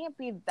he can't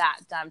be that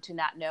dumb to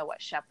not know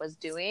what Shep was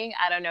doing.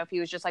 I don't know if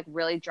he was just like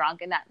really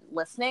drunk and not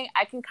listening.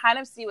 I can kind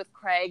of see with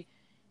Craig,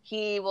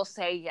 he will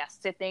say yes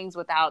to things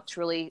without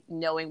truly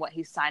knowing what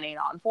he's signing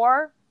on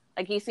for.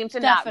 Like, he seems to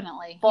not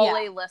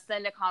fully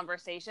listen to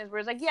conversations where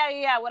he's like,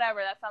 yeah,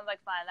 whatever. That sounds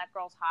like fun. That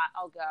girl's hot.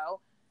 I'll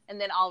go.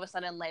 And then all of a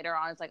sudden later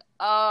on, it's like,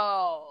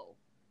 oh,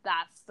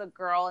 that's the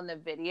girl in the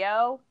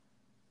video?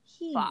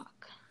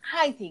 Fuck.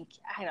 I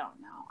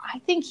don't know. I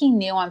think he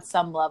knew on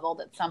some level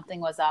that something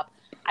was up.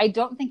 I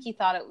don't think he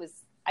thought it was.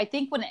 I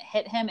think when it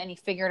hit him and he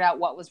figured out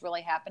what was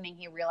really happening,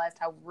 he realized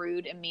how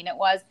rude and mean it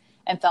was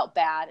and felt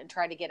bad and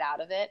tried to get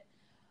out of it.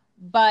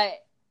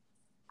 But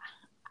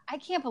I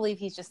can't believe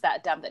he's just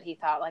that dumb that he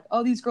thought like,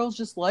 oh, these girls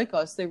just like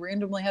us. They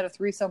randomly had a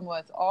threesome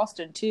with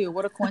Austin too.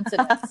 What a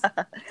coincidence.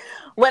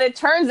 When it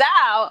turns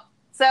out,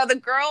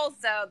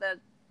 the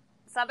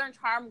Southern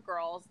Charm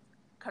girls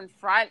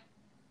confront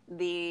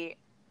the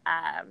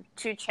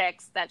two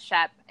chicks that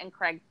Shep and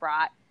Craig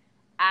brought,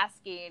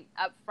 asking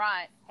up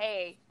front,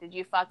 hey, did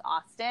you fuck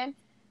Austin?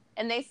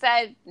 And they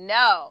said,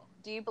 no.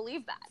 Do you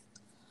believe that?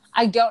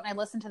 I don't. I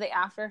listened to the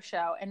after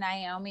show, and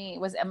Naomi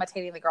was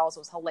imitating the girls. It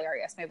was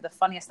hilarious. Maybe the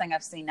funniest thing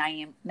I've seen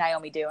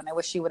Naomi do, and I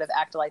wish she would have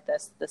acted like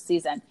this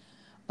season.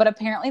 But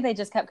apparently they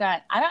just kept going,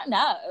 I don't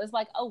know. It was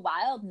like a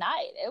wild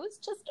night. It was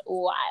just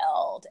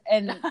wild.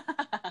 And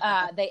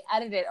they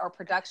edited, or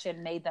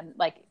production made them,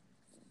 like,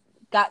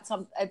 got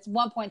some, at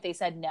one point they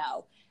said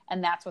no,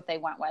 and that's what they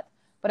went with.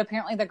 But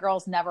apparently the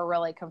girls never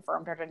really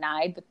confirmed or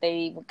denied, but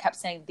they kept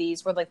saying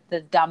these were like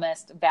the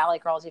dumbest Valley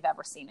girls you've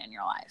ever seen in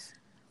your life.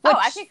 Which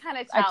I can kind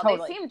of tell.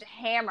 They seemed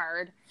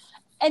hammered.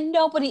 And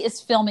nobody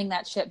is filming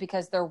that shit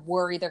because they're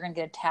worried they're going to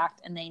get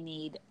attacked and they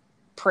need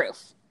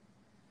proof.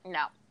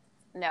 No.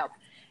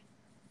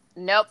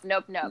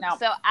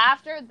 So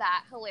after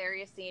that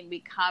hilarious scene, we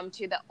come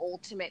to the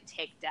ultimate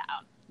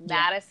takedown. Yeah.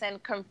 Madison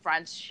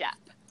confronts Shep.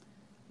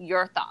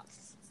 Your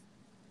thoughts?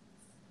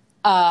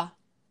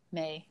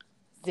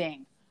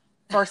 Amazing.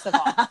 First of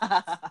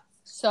all,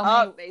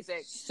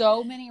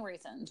 so many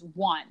reasons.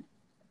 One,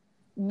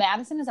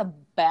 Madison is a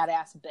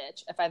badass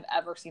bitch if I've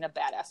ever seen a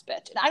badass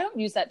bitch. And I don't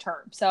use that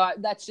term. So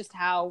that's just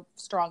how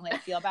strongly I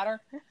feel about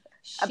her.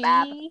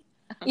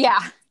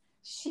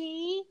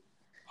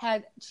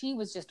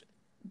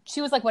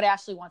 She was like what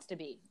Ashley wants to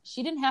be.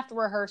 She didn't have to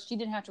rehearse. She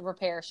didn't have to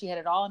prepare. She had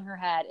it all in her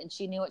head and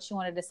she knew what she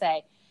wanted to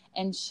say.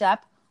 And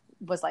Shep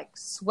was like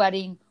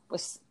sweating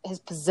with his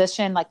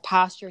position, like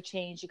posture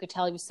change. You could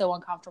tell he was so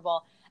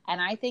uncomfortable.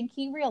 And I think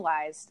he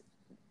realized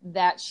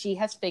that she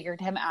has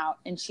figured him out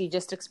and she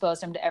just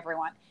exposed him to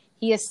everyone.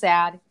 He is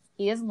sad.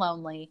 He is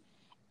lonely.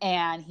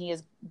 And he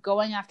is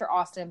going after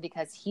Austin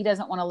because he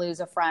doesn't want to lose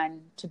a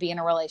friend to be in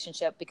a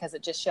relationship because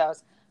it just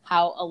shows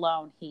how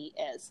alone he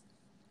is.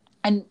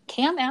 And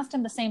Cam asked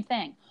him the same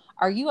thing.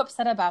 Are you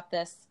upset about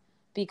this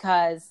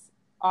because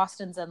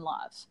Austin's in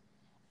love?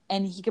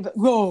 And he could be,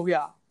 oh,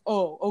 yeah.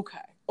 Oh, okay.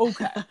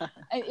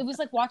 It was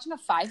like watching a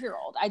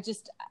 5-year-old.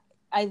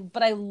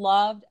 But I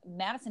loved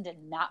Madison did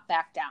not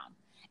back down.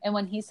 And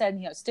when he said,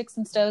 sticks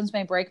and stones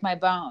may break my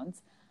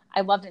bones,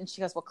 I loved it. And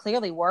she goes, well,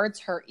 clearly words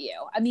hurt you.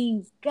 I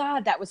mean,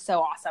 God, that was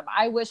so awesome.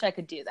 I wish I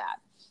could do that.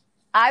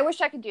 I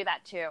wish I could do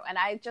that too. And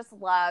I just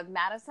love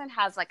Madison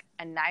has like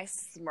a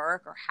nice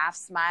smirk or half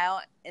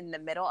smile in the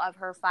middle of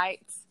her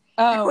fights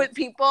with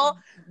people.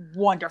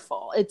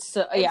 Wonderful. It's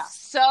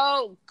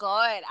so good.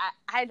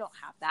 I don't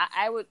have that.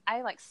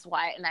 I like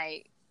sweat and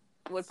I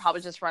would probably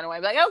just run away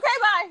and be like, okay,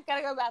 bye.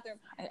 Gotta go to the bathroom.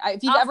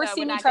 If you've ever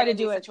seen me try to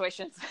do it.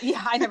 Situations.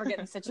 Yeah, I never get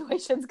in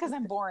situations because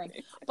I'm boring.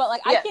 But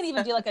like, I can't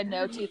even do like a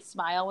no teeth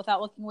smile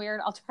without looking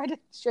weird. I'll try to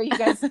show you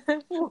guys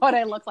what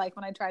I look like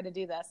when I try to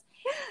do this.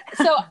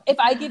 So if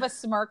I gave a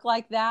smirk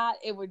like that,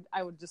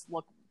 I would just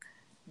look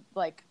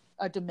like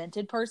a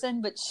demented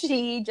person, but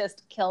she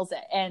just kills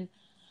it. And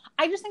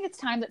I just think it's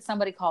time that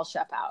somebody calls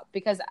Shep out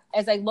because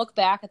as I look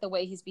back at the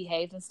way he's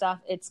behaved and stuff,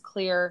 it's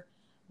clear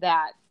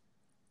that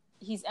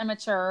he's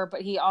immature,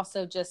 but he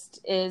also just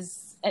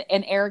is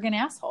an arrogant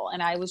asshole.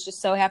 And I was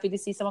just so happy to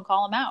see someone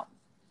call him out.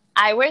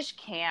 I wish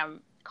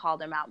Cam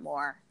called him out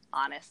more,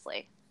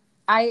 honestly.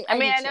 I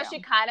mean, I know she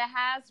kind of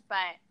has, but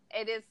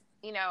it is,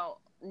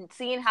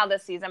 seeing how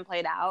this season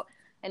played out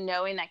and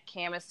knowing that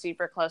Cam is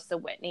super close to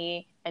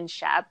Whitney and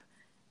Shep,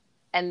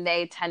 and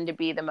they tend to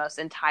be the most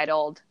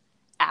entitled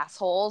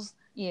assholes.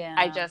 Yeah.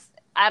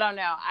 I don't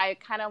know. I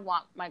kind of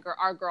want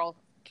our girl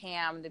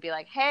Cam to be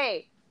like,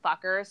 hey,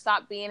 fucker,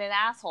 stop being an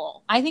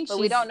asshole. But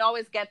we don't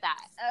always get that,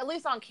 at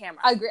least on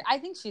camera. I agree. I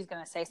think she's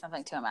going to say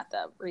something to him at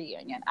the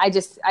reunion. I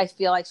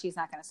feel like she's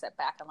not going to sit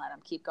back and let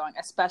him keep going,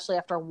 especially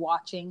after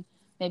watching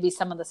maybe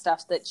some of the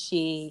stuff that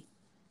she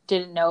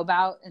didn't know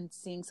about and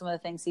seeing some of the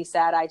things he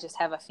said. I just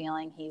have a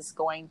feeling she's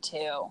going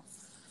to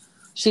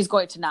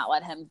not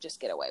let him just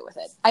get away with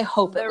it. I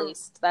hope at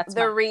least.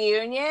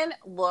 Reunion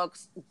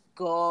looks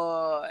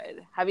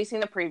good. Have you seen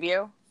the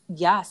preview?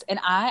 Yes. And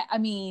I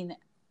mean,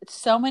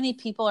 so many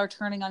people are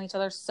turning on each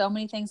other. So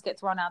many things get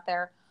thrown out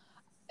there.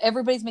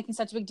 Everybody's making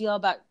such a big deal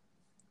about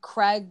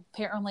Craig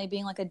apparently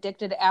being like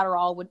addicted to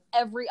Adderall when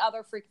every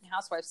other freaking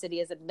housewife city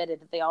has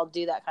admitted that they all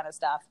do that kind of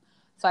stuff.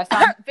 So I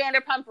found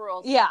Vanderpump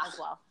Rules as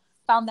well.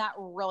 Found that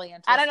really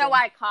interesting. I don't know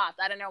why I coughed.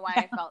 I don't know why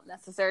I felt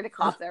necessary to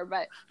cough there,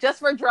 but just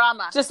for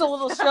drama. Just a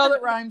little show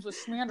that rhymes with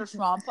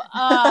Schmanderswamp.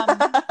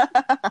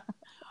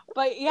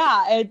 But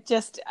yeah, it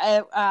just,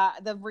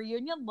 the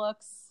reunion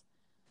looks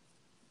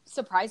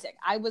surprising.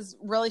 I was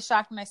really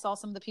shocked when I saw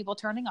some of the people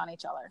turning on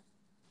each other.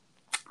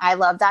 I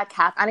love that.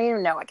 I don't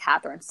even know what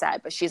Catherine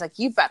said, but she's like,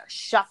 you better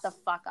shut the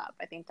fuck up,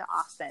 I think, to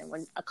Austin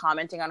when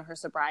commenting on her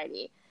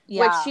sobriety.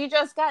 Yeah. Which she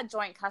just got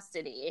joint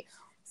custody.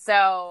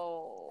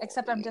 So.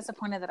 Except I'm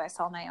disappointed that I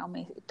saw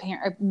Naomi.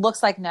 It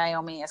looks like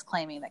Naomi is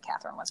claiming that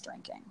Catherine was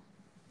drinking.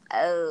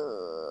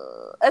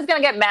 Oh. It's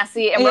going to get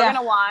messy, and we're going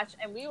to watch,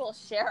 and we will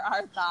share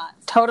our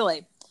thoughts.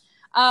 Totally.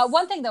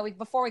 One thing, though,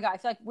 before we go, I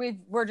feel like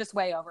we're just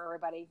way over,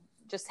 everybody.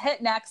 Just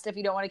hit next if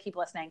you don't want to keep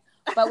listening.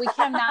 But we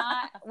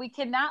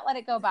cannot let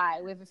it go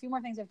by. We have a few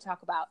more things we have to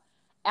talk about.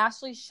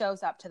 Ashley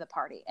shows up to the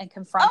party and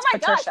confronts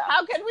Patricia. Gosh,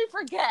 how could we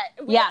forget?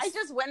 Yes. I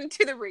just went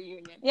into the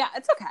reunion. Yeah,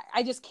 it's okay.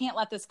 I just can't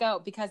let this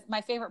go because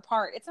my favorite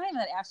part, it's not even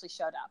that Ashley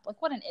showed up. Like,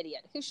 what an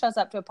idiot. Who shows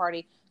up to a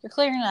party? You're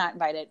clearly not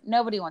invited.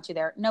 Nobody wants you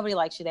there. Nobody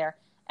likes you there.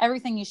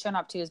 Everything you've shown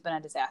up to has been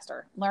a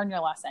disaster. Learn your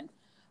lesson.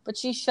 But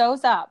she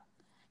shows up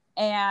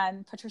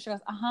and Patricia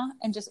goes,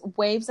 and just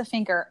waves a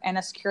finger and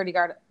a security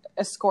guard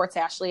escorts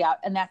Ashley out.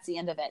 And that's the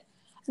end of it.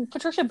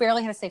 Patricia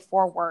barely had to say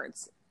 4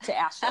 words to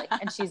Ashley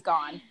and she's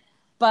gone.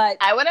 But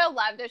I would have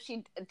loved if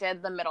she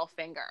did the middle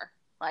finger.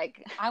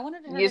 Like, I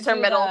wanted her use to her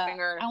do middle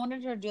finger. I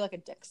wanted her to do like a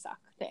dick suck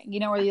thing, you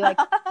know, where you like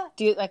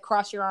do like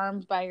cross your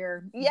arms by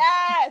your.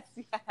 Yes.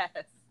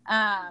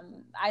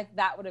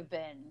 That would have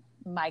been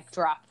mic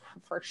drop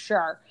for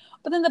sure.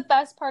 But then the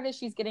best part is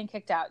she's getting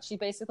kicked out. She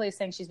basically is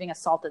saying she's being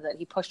assaulted, that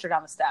he pushed her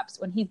down the steps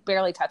when he's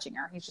barely touching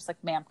her. He's just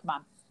like, ma'am, come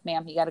on,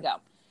 ma'am, you got to go.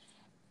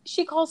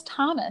 She calls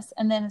Thomas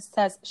and then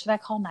says, should I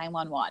call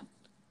 911?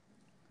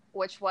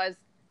 Which was,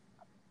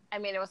 I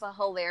mean, it was a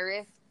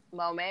hilarious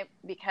moment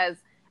because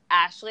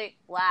Ashley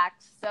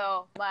lacked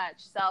so much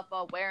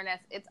self-awareness.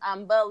 It's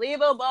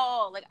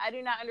unbelievable. Like, I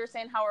do not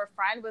understand how her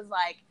friend was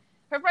like,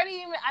 her friend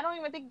even, I don't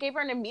even think gave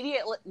her an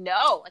immediate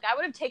no. Like, I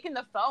would have taken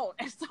the phone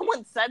if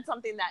someone said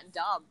something that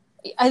dumb.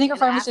 I think her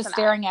friend was just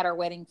staring at her,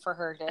 waiting for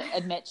her to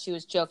admit she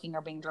was joking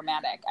or being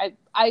dramatic.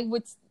 I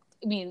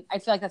feel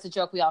like that's a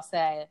joke we all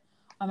say.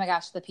 Oh my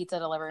gosh, the pizza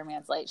delivery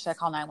man's late. Should I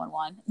call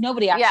 911?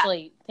 Nobody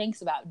actually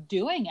thinks about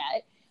doing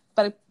it,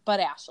 but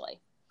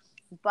Ashley.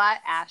 But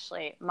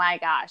Ashley, my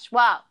gosh.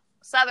 Well,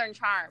 Southern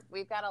Charm.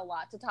 We've got a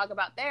lot to talk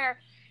about there.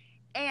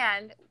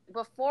 And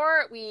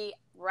before we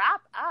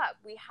wrap up,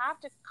 we have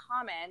to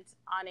comment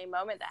on a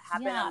moment that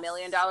happened on $1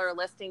 Million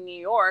Listing New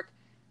York.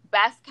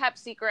 Best kept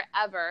secret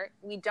ever.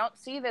 We don't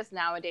see this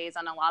nowadays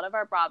on a lot of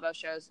our Bravo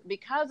shows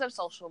because of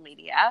social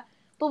media.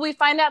 But we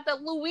find out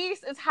that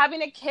Luis is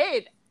having a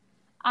kid.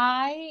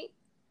 I'm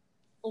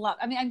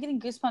getting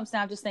goosebumps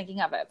now just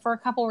thinking of it for a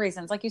couple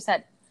reasons. Like you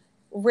said,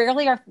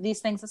 rarely are these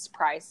things a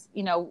surprise.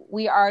 You know,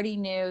 we already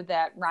knew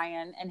that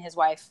Ryan and his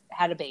wife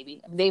had a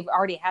baby. They've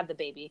already had the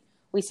baby.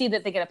 We see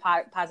that they get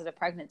a positive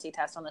pregnancy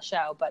test on the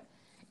show, but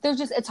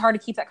it's hard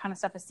to keep that kind of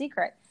stuff a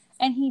secret.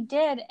 And he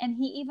did, and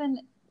he even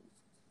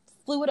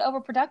flew it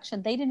over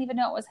production. They didn't even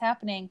know it was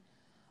happening.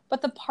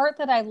 But the part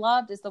that I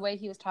loved is the way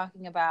he was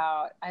talking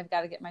about, I've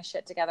got to get my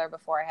shit together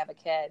before I have a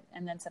kid.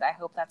 And then said, I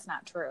hope that's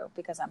not true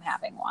because I'm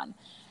having one.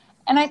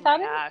 And I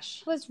thought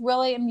it was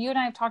really, and you and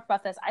I have talked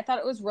about this, I thought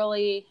it was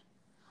really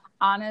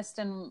honest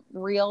and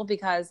real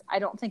because I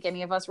don't think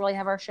any of us really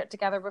have our shit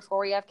together before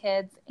we have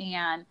kids.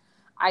 And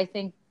I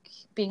think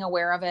being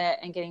aware of it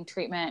and getting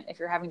treatment if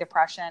you're having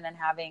depression and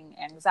having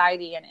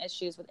anxiety and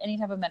issues with any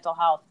type of mental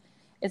health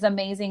is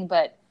amazing.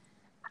 But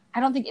I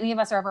don't think any of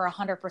us are ever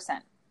 100%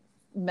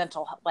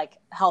 mental, like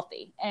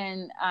healthy.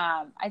 And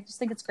I just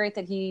think it's great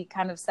that he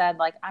kind of said,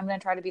 like, I'm going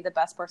to try to be the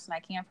best person I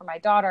can for my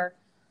daughter,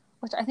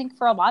 which I think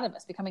for a lot of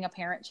us, becoming a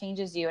parent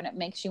changes you and it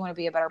makes you want to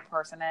be a better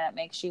person. And it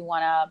makes you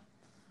want to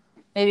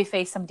maybe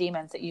face some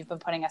demons that you've been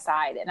putting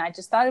aside. And I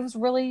just thought it was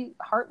really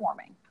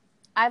heartwarming.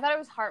 I thought it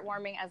was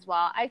heartwarming as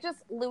well.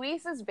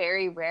 Luis is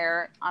very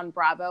rare on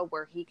Bravo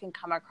where he can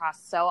come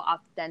across so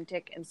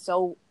authentic and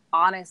so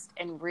honest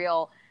and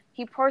real.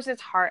 He pours his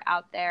heart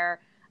out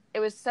there.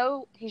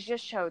 He's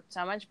just showed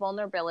so much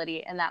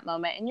vulnerability in that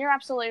moment. And you're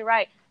absolutely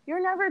right. You're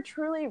never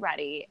truly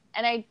ready.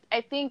 And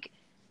I think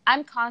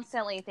I'm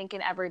constantly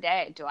thinking every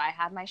day, do I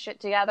have my shit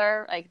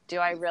together? Like, do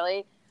I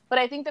really? But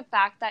I think the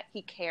fact that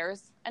he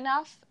cares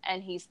enough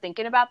and he's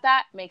thinking about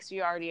that makes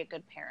you already a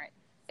good parent.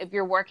 If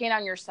you're working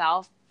on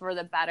yourself for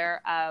the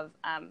better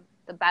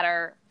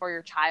for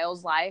your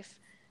child's life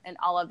and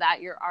all of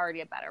that, you're already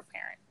a better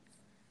parent.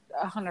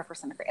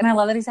 100% agree. And I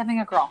love that he's having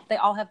a girl. They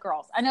all have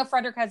girls. I know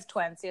Frederick has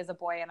twins. He has a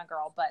boy and a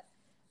girl, but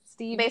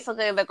Steve,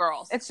 basically the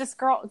girls. It's just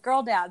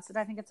girl dads, and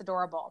I think it's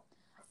adorable.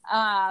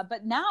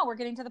 But now we're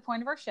getting to the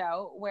point of our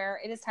show where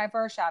it is time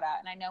for our shout out.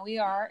 And I know we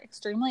are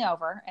extremely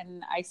over,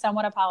 and I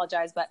somewhat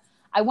apologize, but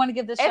I want to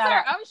give this shout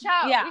out. It's our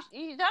own show. Yeah.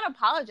 You don't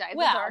apologize.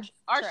 Well, it's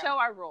our show,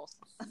 our rules.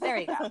 There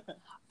you go.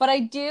 But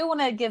I do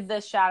want to give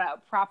this shout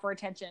out proper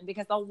attention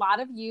because a lot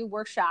of you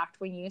were shocked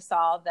when you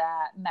saw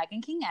that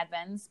Megan King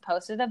Edmonds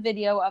posted a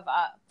video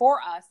for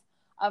us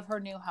of her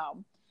new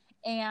home.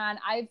 And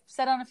I've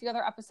said on a few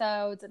other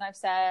episodes, and I've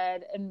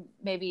said, and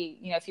maybe,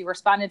 if you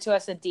responded to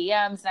us in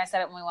DMs, and I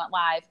said it when we went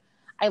live,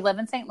 I live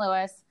in St.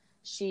 Louis.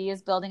 She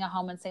is building a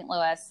home in St.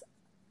 Louis.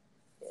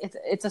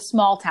 It's a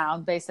small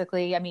town,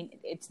 basically. I mean,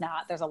 it's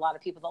not. There's a lot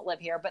of people that live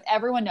here, but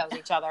everyone knows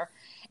each other.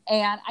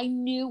 And I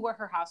knew where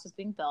her house was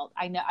being built.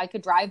 I know I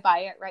could drive by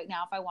it right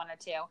now if I wanted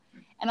to.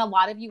 And a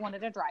lot of you wanted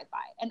to drive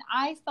by. And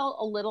I felt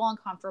a little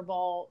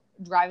uncomfortable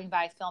driving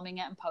by, filming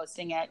it and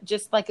posting it.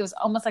 Just like it was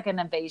almost like an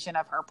invasion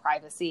of her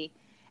privacy,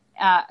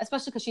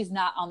 especially because she's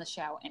not on the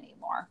show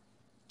anymore.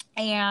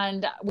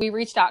 And we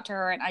reached out to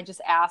her and I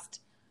just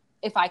asked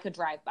if I could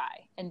drive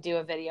by and do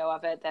a video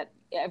of it, that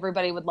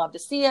everybody would love to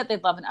see it.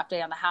 They'd love an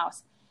update on the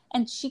house.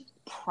 And she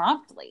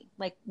promptly,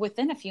 like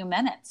within a few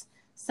minutes,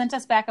 sent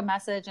us back a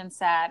message and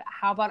said,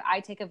 how about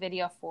I take a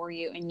video for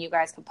you and you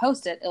guys can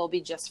post it? It'll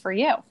be just for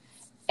you.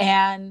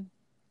 And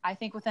I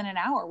think within an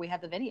hour we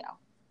had the video.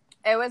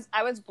 I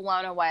was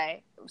blown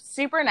away.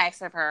 Super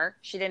nice of her.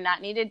 She did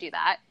not need to do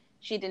that.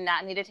 She did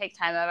not need to take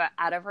time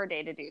out of her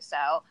day to do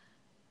so.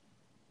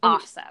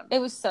 Awesome. It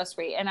was so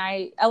sweet. And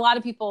a lot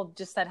of people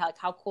just said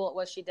how cool it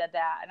was she did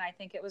that. And I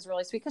think it was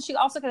really sweet because she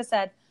also could have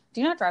said,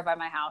 do not drive by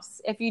my house.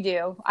 If you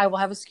do, I will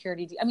have a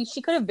security. I mean,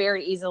 she could have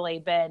very easily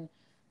been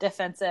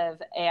defensive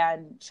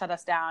and shut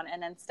us down.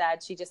 And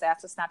instead she just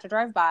asked us not to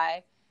drive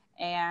by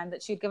and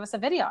that she'd give us a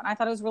video. And I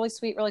thought it was really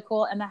sweet, really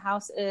cool. And the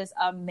house is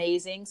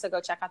amazing. So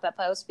go check out that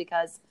post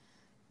because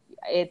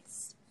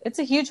it's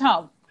a huge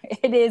home.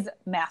 It is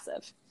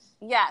massive.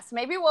 Yes.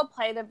 Maybe we'll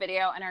play the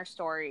video in our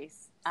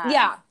stories.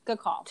 Yeah. Good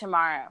call.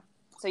 Tomorrow.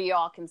 So you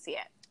all can see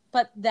it.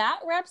 But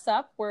that wraps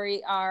up.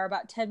 We are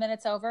about 10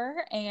 minutes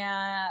over,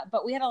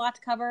 but we had a lot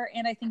to cover,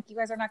 and I think you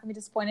guys are not going to be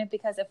disappointed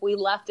because if we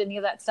left any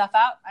of that stuff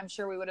out, I'm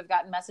sure we would have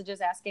gotten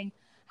messages asking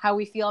how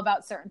we feel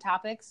about certain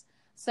topics.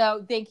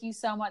 So thank you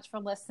so much for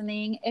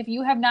listening. If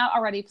you have not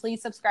already,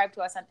 please subscribe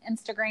to us on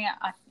Instagram.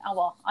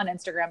 On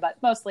Instagram, but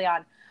mostly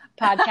on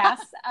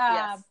podcasts.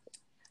 Yes.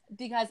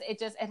 Because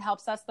it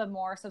helps us. The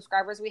more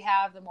subscribers we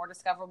have, the more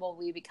discoverable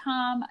we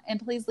become. And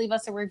please leave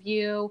us a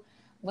review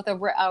with a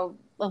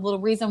little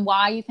reason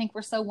why you think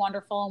we're so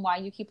wonderful and why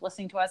you keep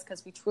listening to us,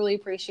 because we truly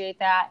appreciate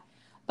that.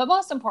 But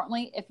most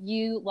importantly, if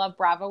you love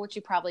Bravo, which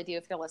you probably do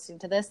if you're listening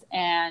to this,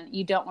 and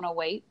you don't want to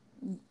wait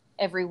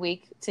every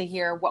week to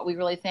hear what we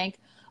really think,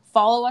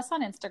 follow us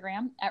on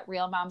Instagram at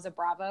Real Moms of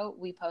Bravo.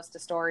 We post the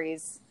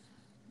stories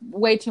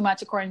way too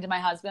much according to my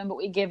husband, but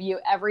we give you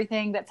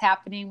everything that's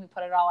happening. We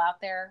put it all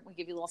out there. We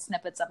give you little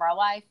snippets of our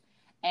life.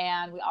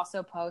 And we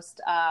also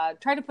post,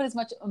 try to put as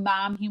much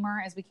mom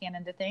humor as we can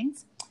into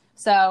things.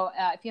 So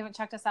if you haven't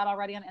checked us out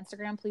already on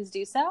Instagram, please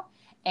do so.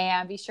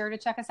 And be sure to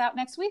check us out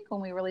next week when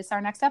we release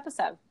our next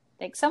episode.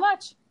 Thanks so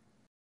much.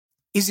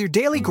 Is your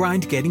daily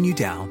grind getting you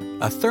down?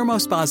 A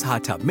ThermoSpa's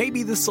hot tub may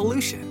be the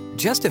solution.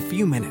 Just a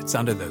few minutes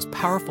under those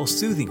powerful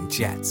soothing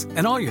jets,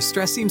 and all your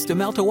stress seems to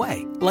melt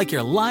away, like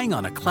you're lying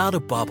on a cloud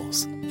of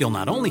bubbles. You'll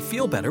not only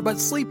feel better, but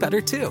sleep better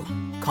too.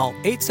 Call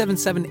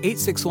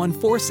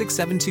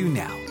 877-861-4672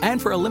 now. And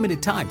for a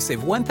limited time, save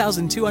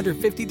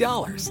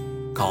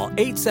 $1,250. Call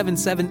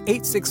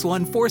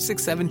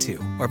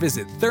 877-861-4672 or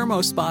visit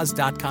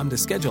thermospas.com to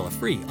schedule a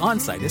free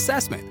on-site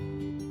assessment.